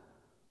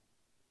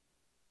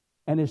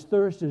 and his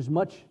thirst is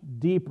much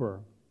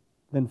deeper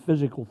than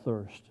physical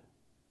thirst.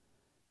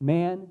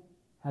 Man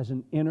has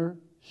an inner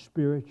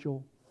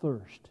spiritual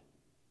thirst,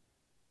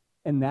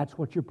 and that's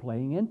what you're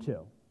playing into.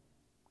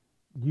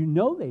 You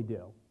know they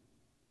do.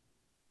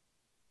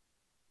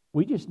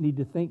 We just need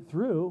to think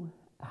through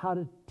how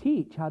to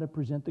teach, how to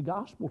present the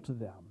gospel to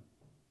them.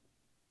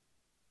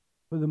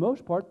 For the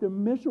most part, they're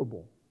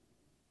miserable.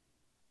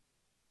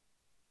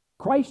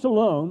 Christ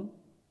alone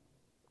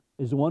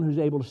is the one who's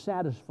able to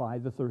satisfy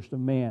the thirst of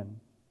man.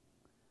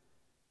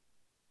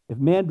 If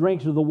man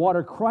drinks of the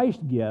water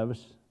Christ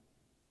gives,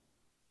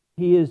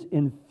 he is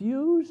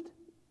infused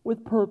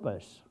with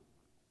purpose.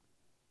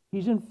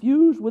 He's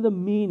infused with a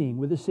meaning,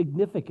 with a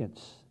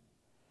significance.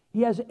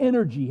 He has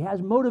energy, he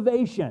has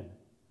motivation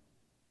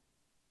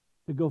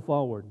to go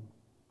forward.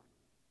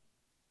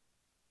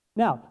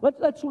 Now,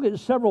 let's look at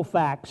several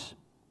facts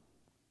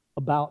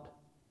about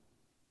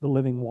the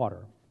living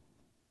water.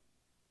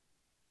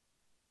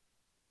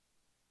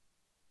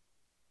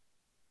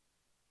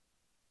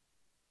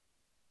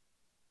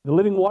 The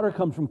living water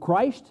comes from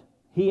Christ.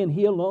 He and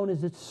He alone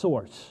is its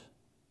source.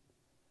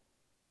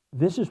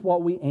 This is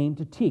what we aim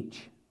to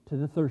teach to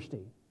the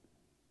thirsty.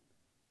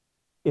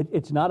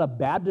 It's not a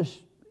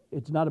Baptist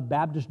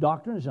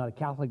doctrine. It's not a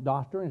Catholic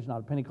doctrine. It's not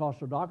a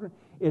Pentecostal doctrine.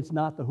 It's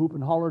not the hoop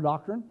and holler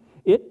doctrine.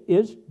 It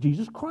is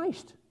Jesus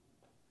Christ.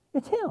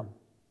 It's Him.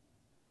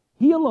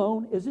 He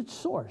alone is its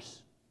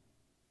source.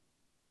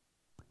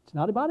 It's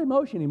not about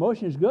emotion.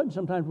 Emotion is good, and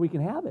sometimes we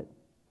can have it.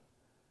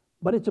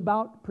 But it's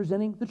about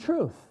presenting the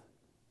truth.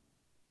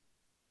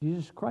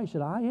 Jesus Christ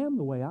said, I am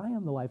the way, I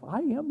am the life,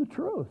 I am the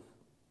truth.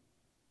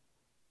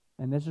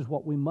 And this is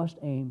what we must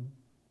aim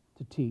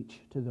to teach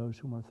to those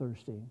whom are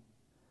thirsty.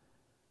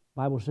 The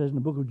Bible says in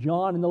the book of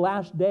John, in the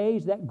last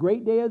days, that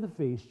great day of the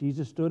feast,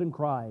 Jesus stood and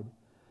cried,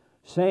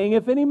 saying,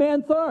 if any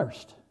man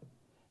thirst,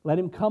 let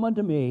him come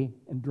unto me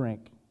and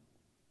drink.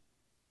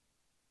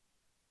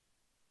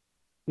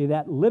 See,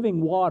 that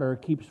living water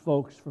keeps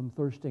folks from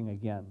thirsting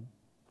again.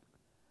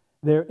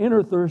 Their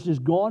inner thirst is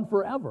gone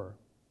forever.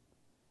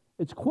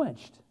 It's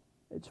quenched.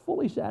 It's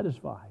fully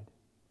satisfied.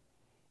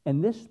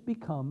 And this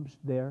becomes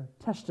their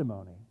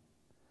testimony.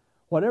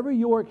 Whatever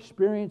your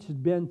experience has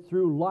been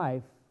through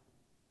life,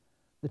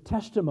 the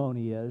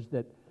testimony is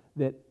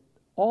that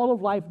all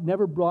of life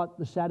never brought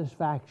the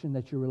satisfaction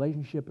that your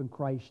relationship in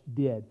Christ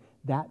did.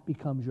 That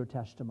becomes your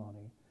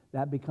testimony.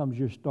 That becomes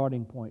your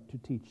starting point to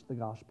teach the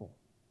gospel.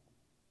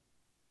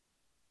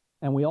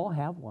 And we all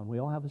have one. We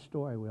all have a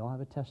story. We all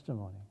have a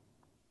testimony.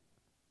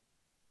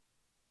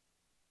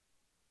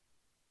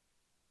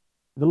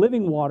 The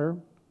living water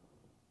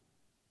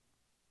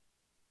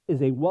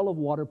is a well of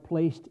water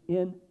placed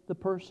in the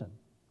person.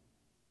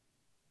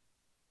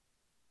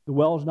 The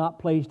well is not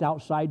placed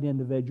outside the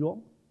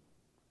individual.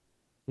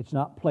 It's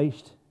not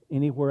placed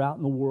anywhere out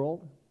in the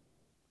world.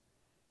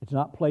 It's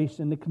not placed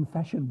in the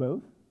confession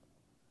booth.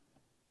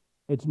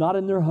 It's not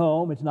in their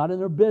home. It's not in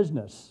their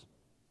business.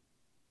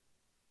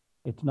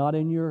 It's not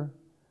in your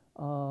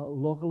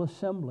local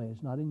assembly.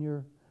 It's not in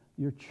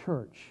your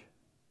church.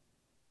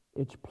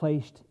 It's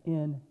placed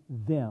in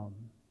them.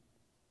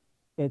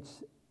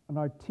 It's an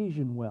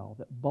artesian well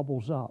that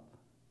bubbles up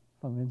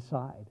from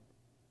inside.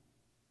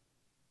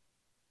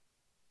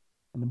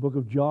 In the book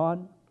of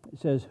John, it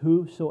says,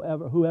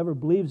 whoever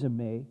believes in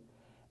me,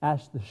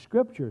 as the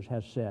Scriptures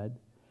has said,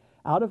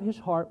 out of his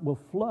heart will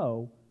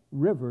flow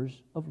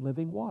rivers of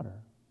living water.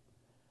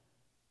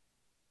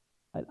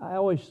 I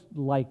always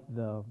like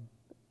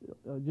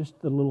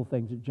just the little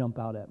things that jump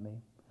out at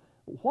me.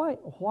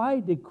 Why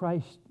did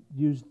Christ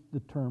use the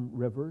term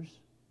rivers,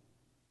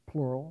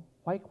 plural?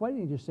 Why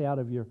didn't he just say out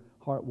of your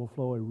heart will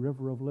flow a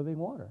river of living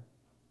water?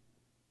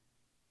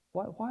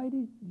 Why did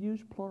he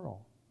use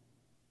plural?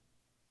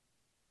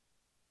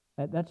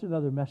 That's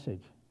another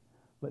message.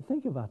 But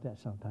think about that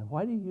sometime.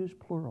 Why do you use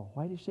plural?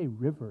 Why do you say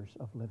rivers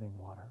of living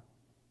water?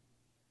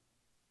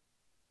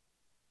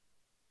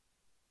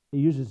 He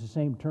uses the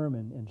same term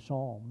in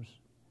Psalms.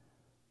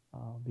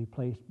 Be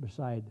placed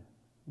beside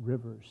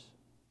rivers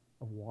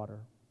of water.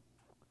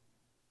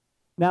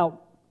 Now,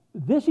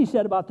 this he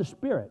said about the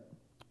Spirit,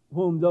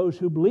 whom those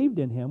who believed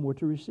in him were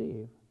to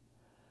receive.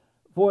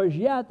 For as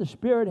yet the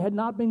Spirit had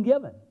not been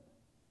given,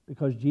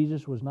 because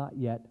Jesus was not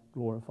yet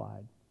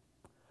glorified.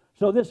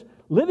 So this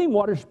living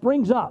water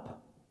springs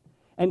up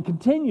and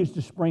continues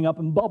to spring up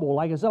and bubble,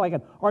 like I said, like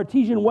an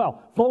artesian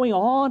well, flowing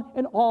on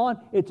and on.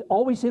 It's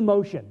always in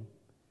motion.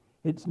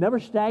 It's never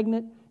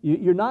stagnant.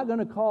 You're not going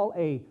to call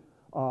a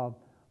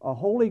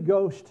Holy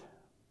Ghost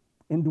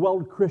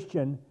indwelled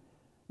Christian,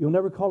 you'll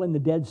never call him the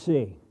Dead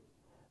Sea,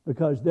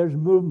 because there's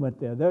movement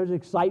there, there's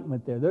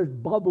excitement there, there's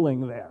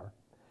bubbling there.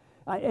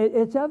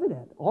 It's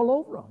evident all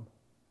over them.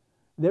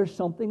 There's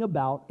something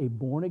about a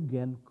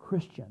born-again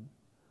Christian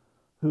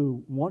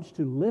who wants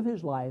to live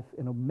his life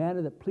in a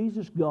manner that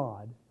pleases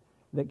God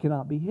that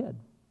cannot be hid.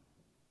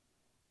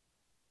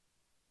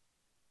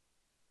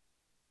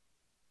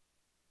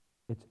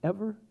 It's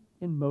ever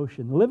in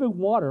motion. The living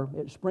water,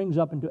 it springs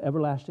up into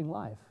everlasting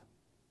life.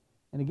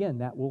 And again,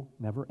 that will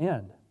never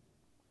end.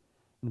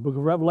 In the book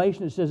of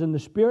Revelation, it says, and the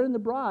Spirit and the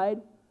bride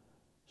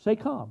say,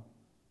 come.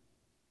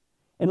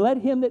 And let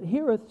him that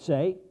heareth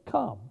say,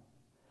 come.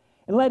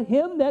 And let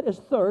him that is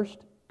thirst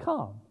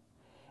come.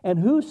 And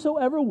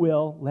whosoever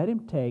will, let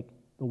him take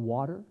the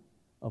water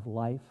of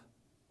life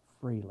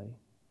freely.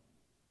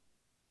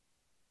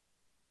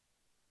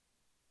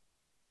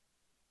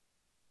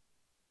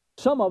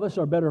 Some of us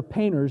are better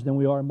painters than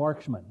we are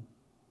marksmen.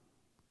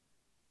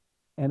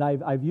 And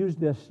I've used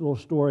this little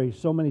story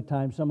so many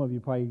times, some of you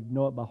probably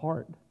know it by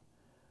heart.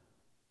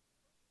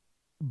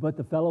 But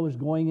the fellow was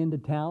going into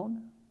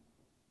town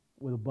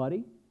with a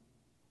buddy,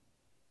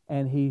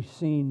 and he's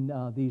seen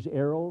these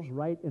arrows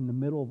right in the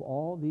middle of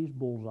all these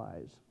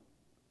bullseyes.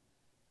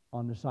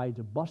 On the sides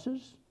of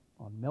buses,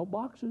 on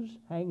mailboxes,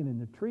 hanging in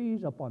the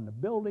trees, up on the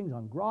buildings,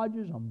 on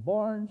garages, on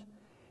barns.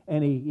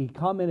 And he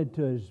commented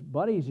to his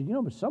buddy, he said,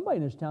 but somebody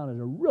in this town is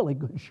a really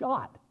good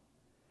shot.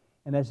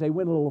 And as they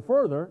went a little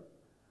further,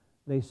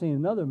 they seen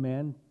another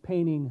man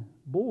painting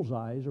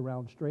bullseyes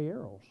around stray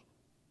arrows.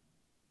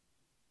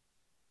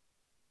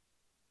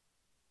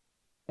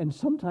 And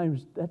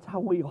sometimes that's how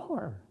we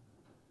are.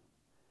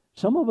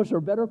 Some of us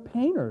are better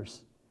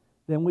painters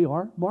than we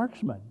are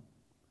marksmen.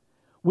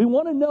 We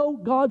want to know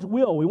God's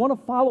will. We want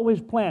to follow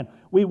His plan.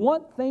 We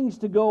want things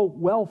to go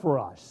well for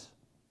us.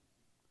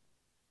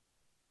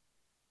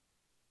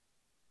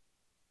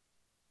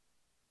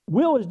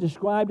 Will is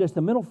described as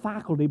the mental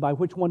faculty by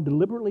which one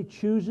deliberately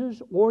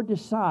chooses or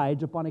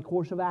decides upon a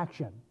course of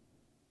action.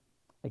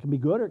 It can be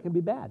good or it can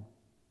be bad.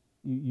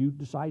 You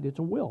decide it's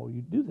a will.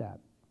 You do that.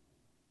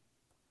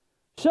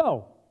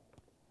 So,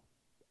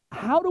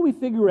 how do we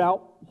figure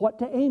out what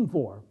to aim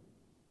for?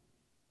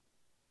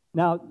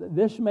 Now,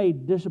 this may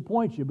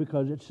disappoint you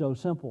because it's so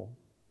simple.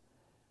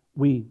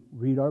 We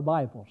read our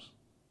Bibles.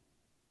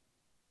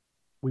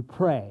 We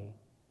pray.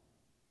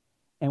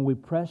 And we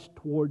press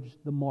towards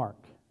the mark.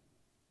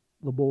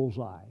 the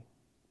bullseye.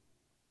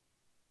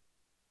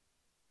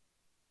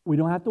 We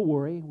don't have to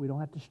worry. We don't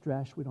have to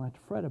stress. We don't have to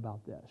fret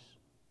about this.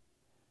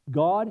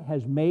 God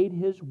has made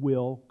His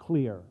will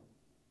clear.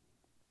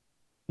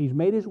 He's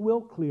made His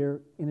will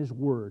clear in His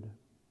Word.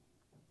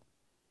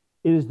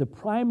 It is the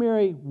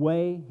primary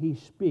way He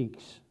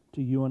speaks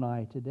to you and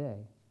I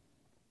today.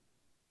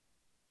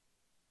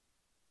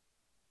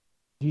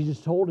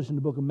 Jesus told us in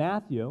the book of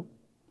Matthew,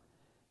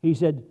 He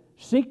said,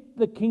 "Seek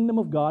the kingdom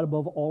of God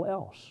above all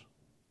else,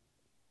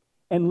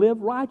 and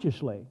live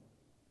righteously,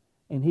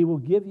 and He will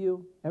give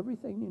you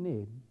everything you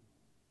need."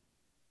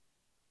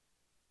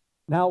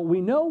 Now,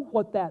 we know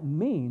what that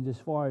means as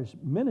far as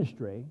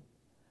ministry.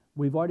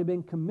 We've already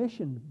been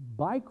commissioned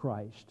by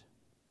Christ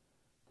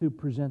to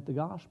present the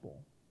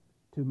gospel,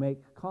 to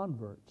make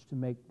converts, to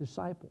make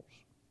disciples.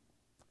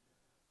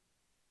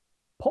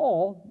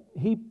 Paul,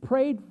 he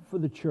prayed for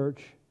the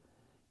church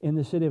in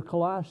the city of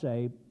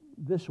Colossae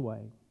this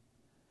way.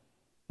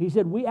 He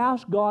said, "We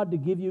ask God to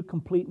give you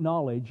complete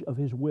knowledge of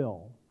His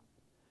will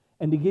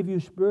and to give you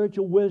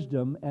spiritual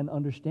wisdom and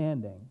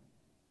understanding.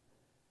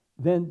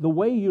 Then the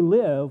way you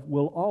live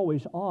will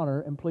always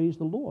honor and please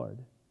the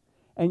Lord,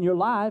 and your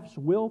lives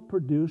will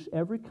produce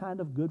every kind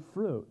of good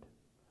fruit.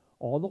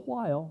 All the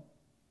while,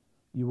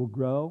 you will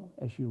grow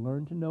as you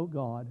learn to know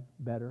God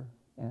better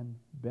and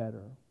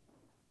better."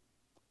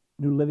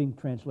 New Living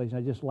Translation.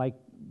 I just like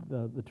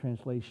the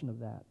translation of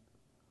that.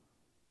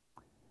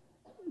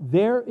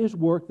 There is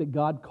work that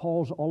God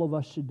calls all of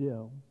us to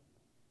do,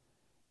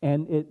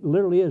 and it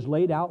literally is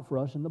laid out for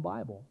us in the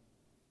Bible.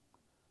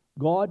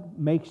 God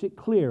makes it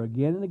clear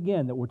again and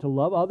again that we're to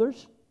love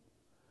others,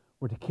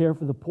 we're to care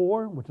for the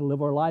poor, we're to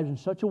live our lives in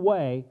such a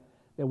way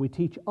that we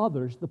teach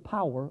others the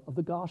power of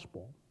the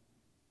gospel.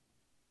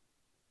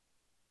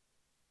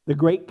 The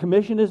Great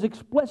Commission is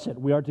explicit.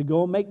 We are to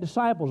go and make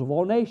disciples of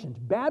all nations,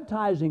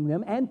 baptizing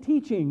them and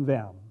teaching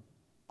them.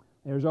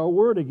 There's our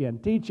word again,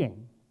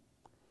 teaching.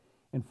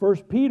 In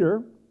 1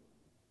 Peter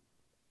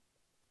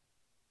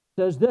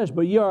says this,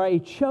 "But you are a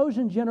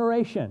chosen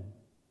generation,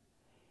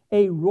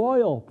 a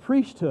royal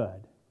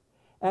priesthood,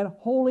 and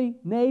holy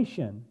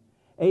nation,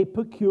 a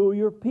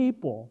peculiar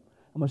people."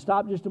 I'm going to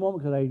stop just a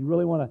moment because I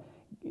really want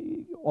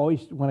to,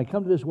 always, when I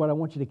come to this word, I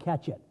want you to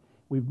catch it.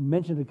 We've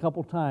mentioned it a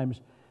couple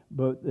times,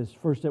 but this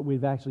first that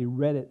we've actually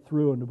read it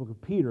through in the book of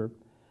Peter.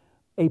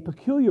 A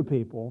peculiar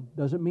people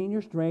doesn't mean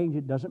you're strange.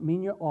 It doesn't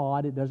mean you're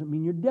odd. It doesn't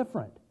mean you're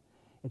different.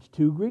 It's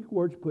two Greek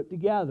words put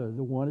together.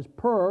 The one is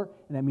per,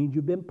 and that means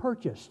you've been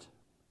purchased.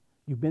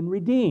 You've been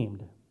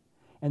redeemed.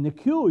 And the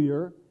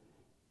peculiar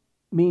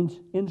means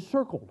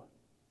encircled.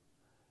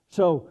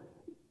 So,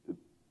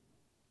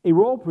 a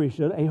royal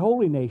priesthood, a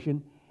holy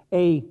nation,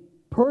 a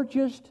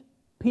purchased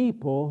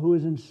people who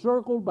is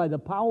encircled by the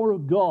power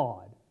of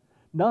God.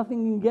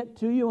 Nothing can get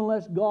to you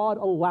unless God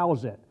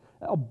allows it.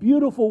 A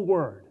beautiful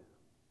word.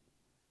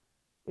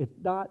 It's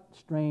not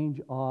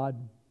strange, odd,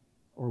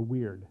 or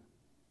weird.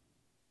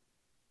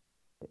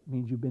 It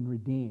means you've been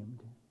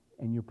redeemed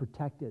and you're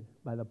protected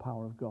by the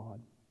power of God.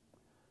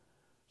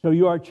 So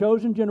you are a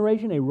chosen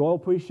generation, a royal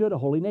priesthood, a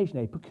holy nation,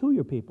 a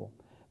peculiar people,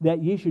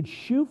 that ye should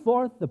shew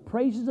forth the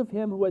praises of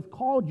Him who hath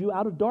called you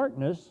out of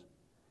darkness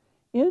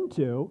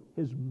into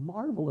His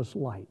marvelous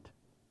light.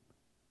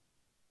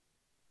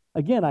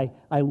 Again,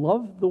 I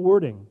love the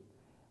wording.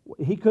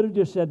 He could have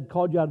just said,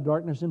 called you out of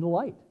darkness into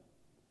light.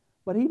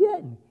 But He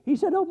didn't. He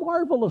said, a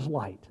marvelous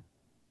light.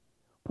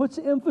 Puts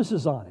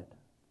emphasis on it.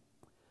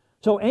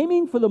 So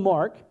aiming for the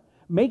mark,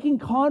 making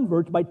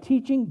converts by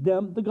teaching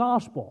them the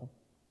gospel.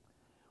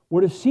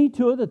 We're to see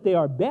to it that they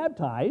are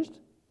baptized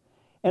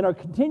and are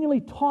continually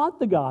taught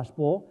the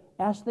gospel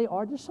as they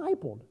are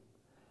discipled.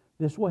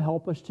 This will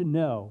help us to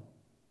know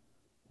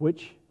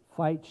which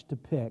fights to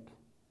pick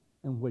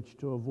and which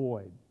to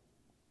avoid.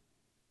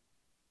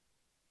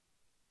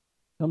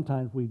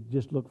 Sometimes we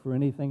just look for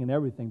anything and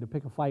everything to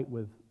pick a fight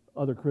with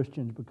other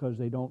Christians because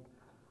they don't,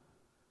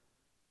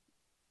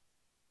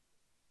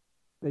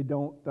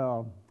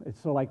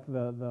 it's so like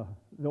the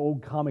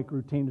old comic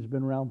routine that's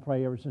been around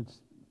probably ever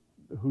since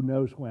who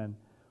knows when,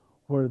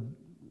 where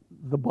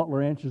the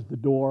butler answers the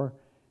door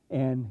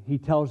and he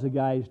tells the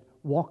guys,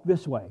 walk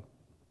this way.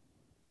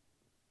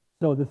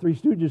 So the Three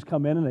Stooges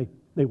come in and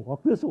they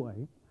walk this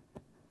way.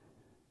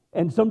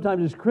 And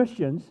sometimes as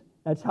Christians,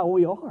 that's how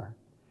we are.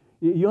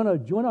 You want to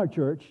join our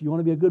church, you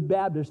want to be a good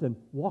Baptist, then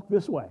walk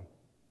this way.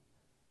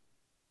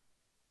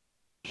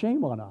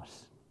 Shame on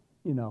us,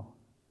 you know.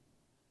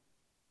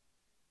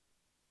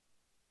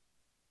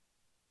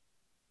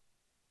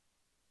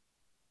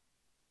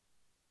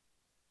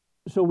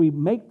 So we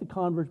make the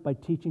converts by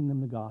teaching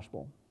them the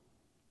gospel.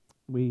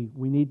 We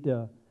need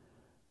to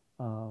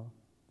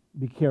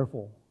be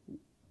careful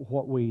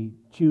what we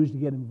choose to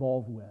get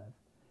involved with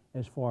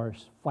as far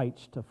as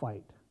fights to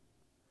fight.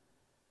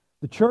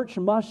 The church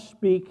must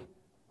speak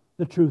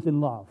the truth in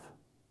love.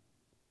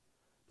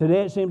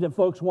 Today it seems that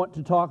folks want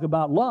to talk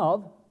about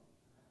love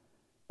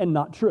and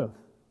not truth.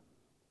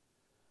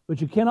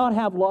 But you cannot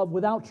have love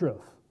without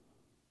truth.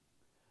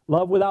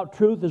 Love without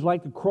truth is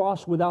like the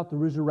cross without the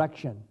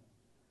resurrection.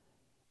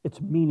 It's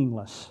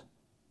meaningless.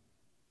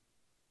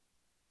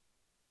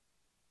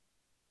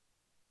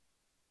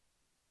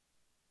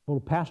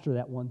 told a pastor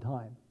that one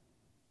time.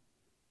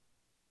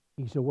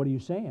 He said, "What are you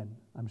saying?"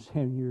 I'm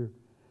saying,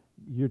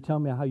 you're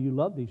telling me how you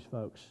love these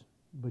folks,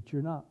 but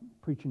you're not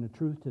preaching the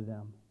truth to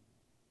them.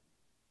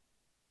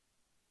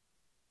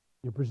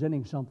 You're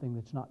presenting something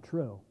that's not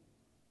true.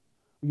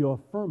 You're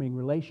affirming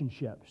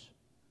relationships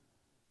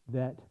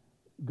that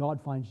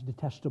God finds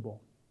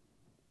detestable.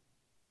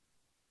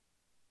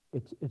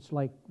 It's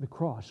like the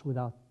cross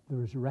without the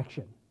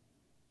resurrection.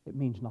 It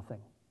means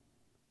nothing.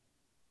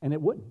 And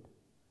it wouldn't.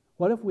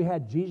 What if we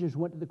had Jesus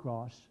went to the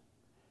cross,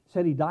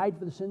 said He died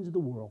for the sins of the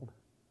world,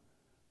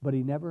 but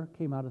He never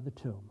came out of the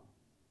tomb?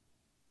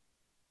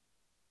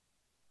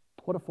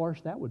 What a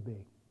farce that would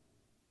be.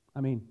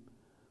 I mean,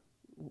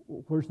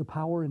 where's the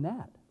power in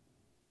that?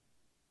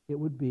 It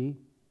would be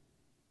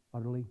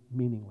utterly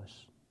meaningless.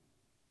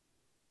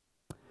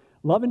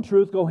 Love and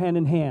truth go hand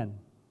in hand.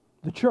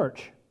 The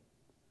church,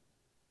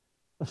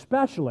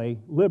 especially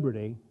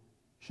Liberty,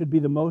 should be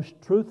the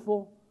most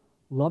truthful,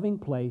 loving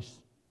place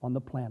on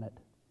the planet.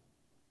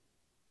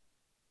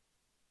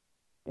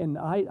 And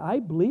I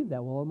believe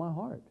that with all my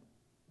heart,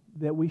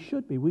 that we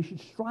should be. We should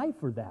strive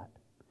for that.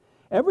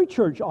 Every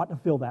church ought to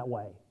feel that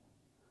way.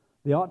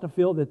 They ought to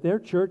feel that their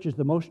church is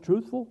the most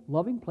truthful,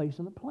 loving place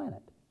on the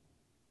planet.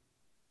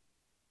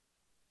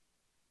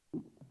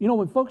 You know,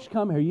 when folks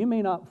come here, you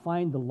may not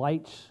find the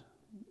lights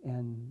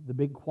and the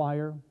big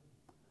choir.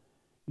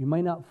 You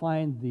may not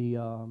find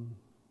the,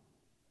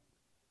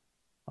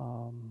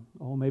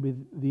 maybe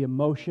the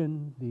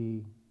emotion,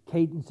 the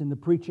cadence in the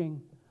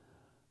preaching.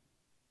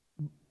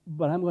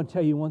 But I'm going to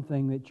tell you one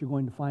thing that you're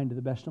going to find to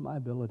the best of my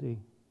ability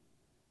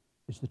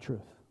is the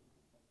truth.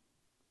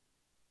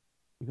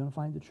 You're going to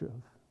find the truth.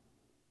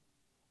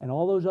 And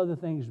all those other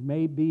things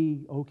may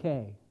be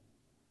okay.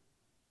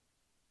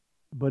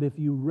 But if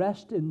you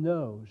rest in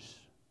those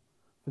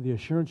for the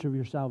assurance of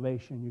your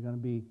salvation, you're going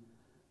to be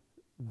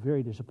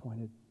very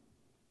disappointed.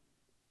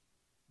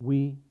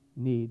 We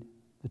need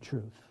the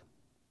truth.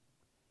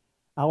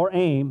 Our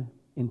aim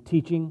in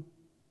teaching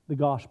the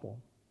gospel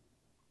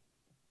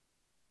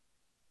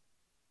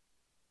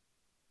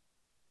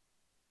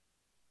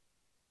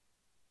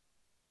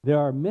there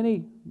are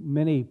many,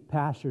 many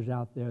pastors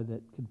out there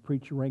that could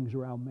preach rings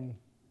around me.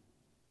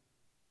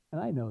 And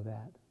I know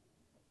that.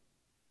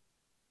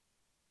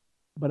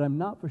 But I'm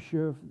not for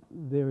sure if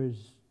there is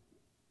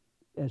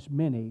as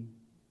many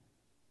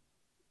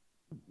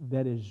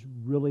that is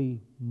really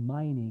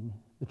mining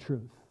the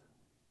truth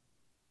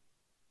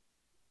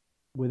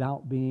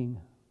without being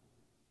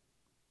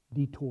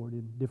detoured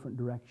in different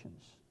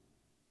directions.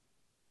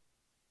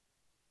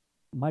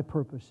 My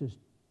purpose is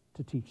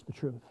to teach the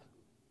truth.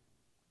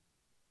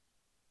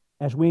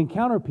 As we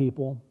encounter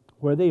people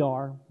where they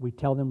are, we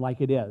tell them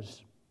like it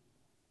is.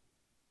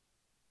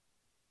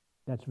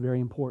 That's very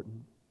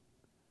important.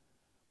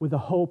 With the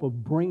hope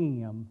of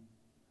bringing them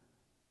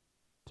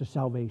to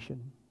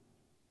salvation.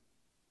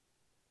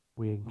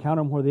 We encounter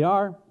them where they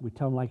are, we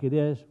tell them like it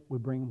is, we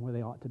bring them where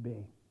they ought to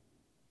be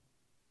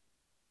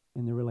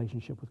in their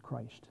relationship with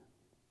Christ.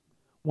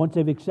 Once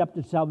they've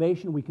accepted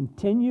salvation, we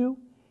continue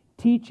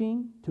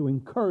teaching to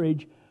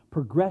encourage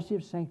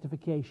progressive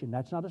sanctification.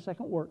 That's not a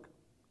second work.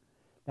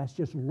 That's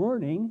just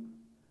learning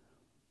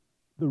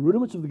the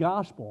rudiments of the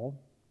gospel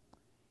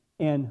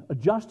and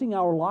adjusting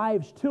our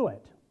lives to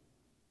it.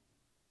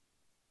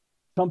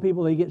 Some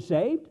people, they get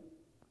saved,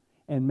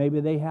 and maybe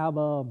they have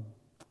a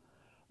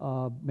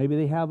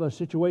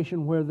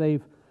situation where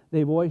they've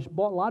always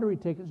bought lottery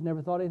tickets,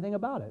 never thought anything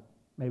about it.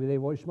 Maybe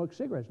they've always smoked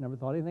cigarettes, never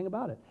thought anything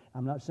about it.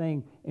 I'm not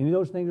saying any of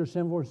those things are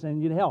sinful or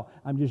sending you to hell.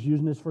 I'm just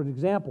using this for an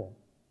example.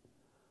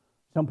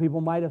 Some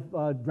people might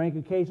have drank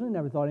occasionally,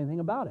 never thought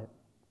anything about it.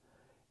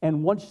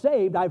 And once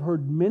saved, I've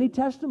heard many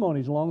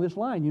testimonies along this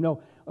line. You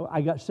know, I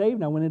got saved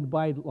and I went in to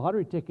buy a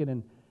lottery ticket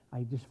and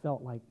I just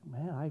felt like,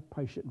 man, I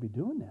probably shouldn't be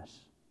doing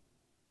this.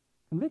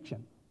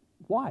 Conviction.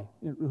 Why?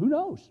 You know, who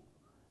knows?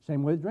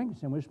 Same way with drinking,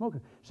 same way with smoking.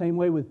 Same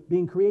way with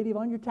being creative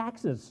on your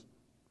taxes.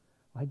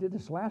 I did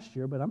this last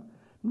year, but I'm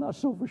not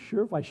so for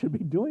sure if I should be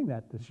doing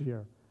that this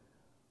year.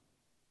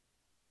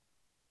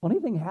 Funny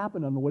thing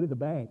happened on the way to the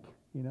bank,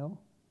 you know.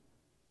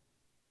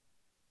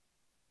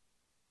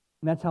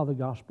 And that's how the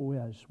gospel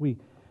is.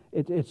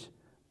 It's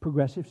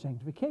progressive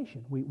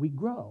sanctification. We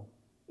grow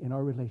in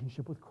our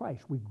relationship with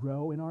Christ. We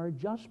grow in our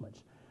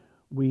adjustments.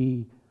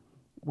 We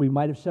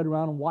might have sat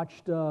around and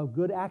watched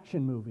good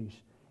action movies,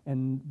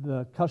 and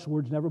the cuss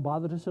words never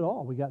bothered us at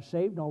all. We got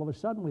saved, and all of a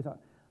sudden we thought,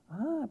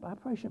 I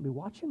probably shouldn't be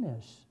watching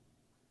this.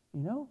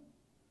 You know?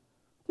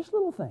 Just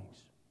little things.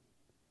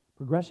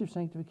 Progressive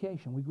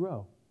sanctification. We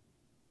grow.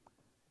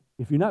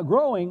 If you're not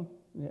growing,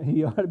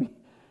 you ought to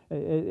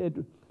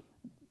be...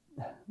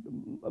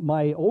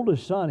 My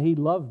oldest son, he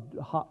loved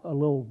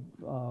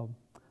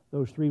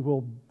those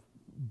three-wheel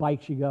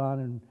bikes you got on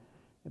and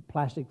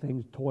plastic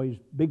things, toys,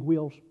 big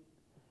wheels.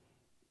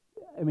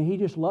 I mean, he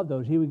just loved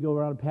those. He would go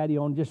around a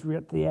patio and just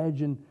rip the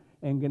edge, and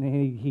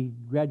he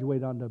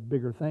graduated onto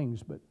bigger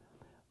things. But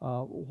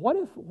what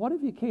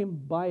if you came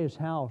by his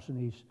house and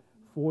he's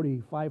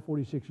 45,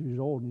 46 years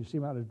old, and you see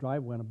him out his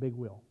driveway on a big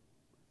wheel?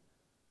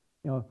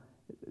 You know,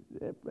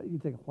 You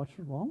think, what's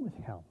wrong with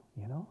him?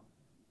 You know?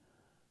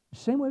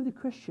 Same way with the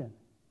Christian.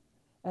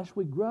 As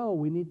we grow,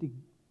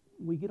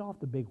 we get off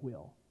the big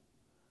wheel.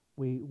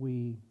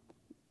 The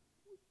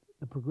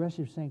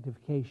progressive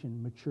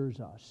sanctification matures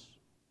us.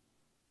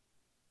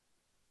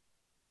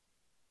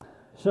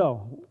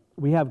 So,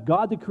 we have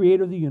God, the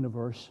creator of the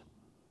universe,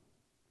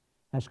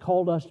 has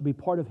called us to be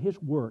part of His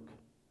work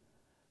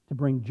to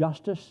bring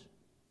justice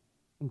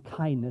and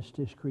kindness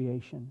to His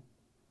creation,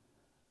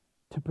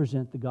 to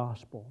present the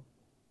gospel,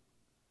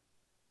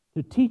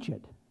 to teach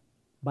it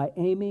by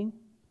aiming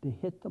to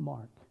hit the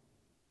mark.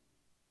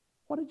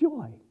 What a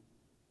joy.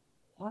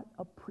 What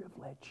a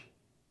privilege.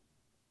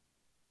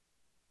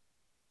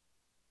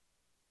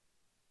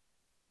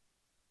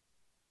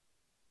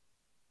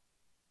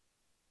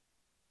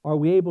 Are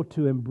we able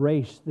to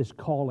embrace this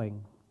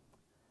calling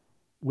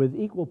with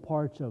equal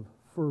parts of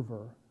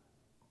fervor?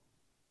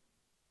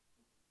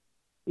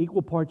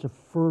 Equal parts of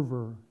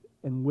fervor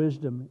and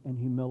wisdom and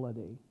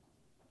humility.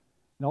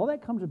 And all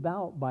that comes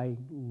about by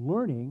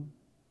learning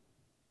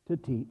to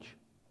teach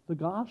the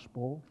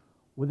gospel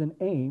with an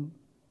aim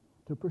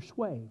to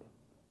persuade.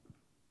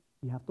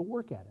 You have to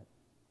work at it.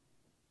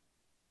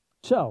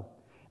 So,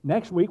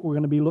 next week we're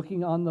going to be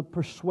looking on the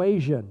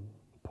persuasion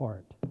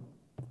part.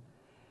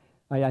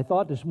 I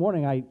thought this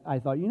morning, I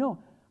thought,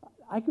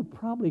 I could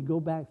probably go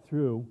back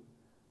through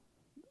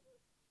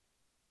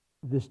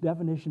this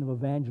definition of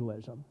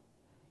evangelism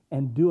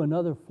and do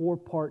another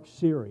 4-part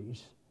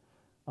series,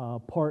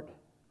 part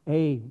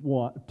A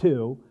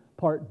 2,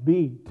 part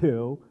B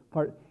 2,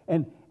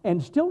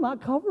 and still not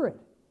cover it.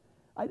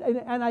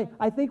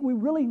 I think we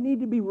really need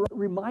to be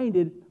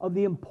reminded of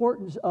the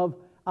importance of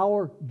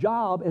our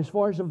job as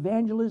far as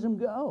evangelism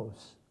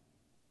goes.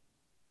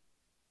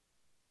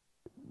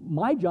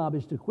 My job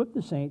is to equip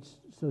the saints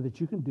so that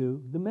you can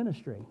do the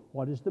ministry.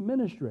 What is the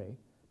ministry?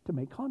 To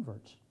make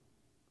converts.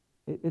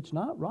 It's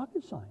not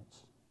rocket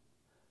science.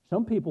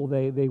 Some people,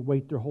 they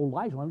wait their whole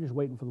lives. Well, I'm just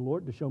waiting for the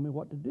Lord to show me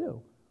what to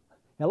do.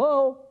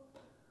 Hello?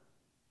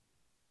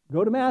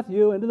 Go to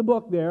Matthew, into the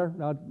book there.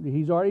 Now,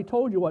 He's already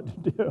told you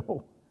what to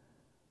do.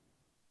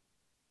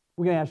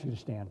 We're going to ask you to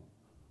stand.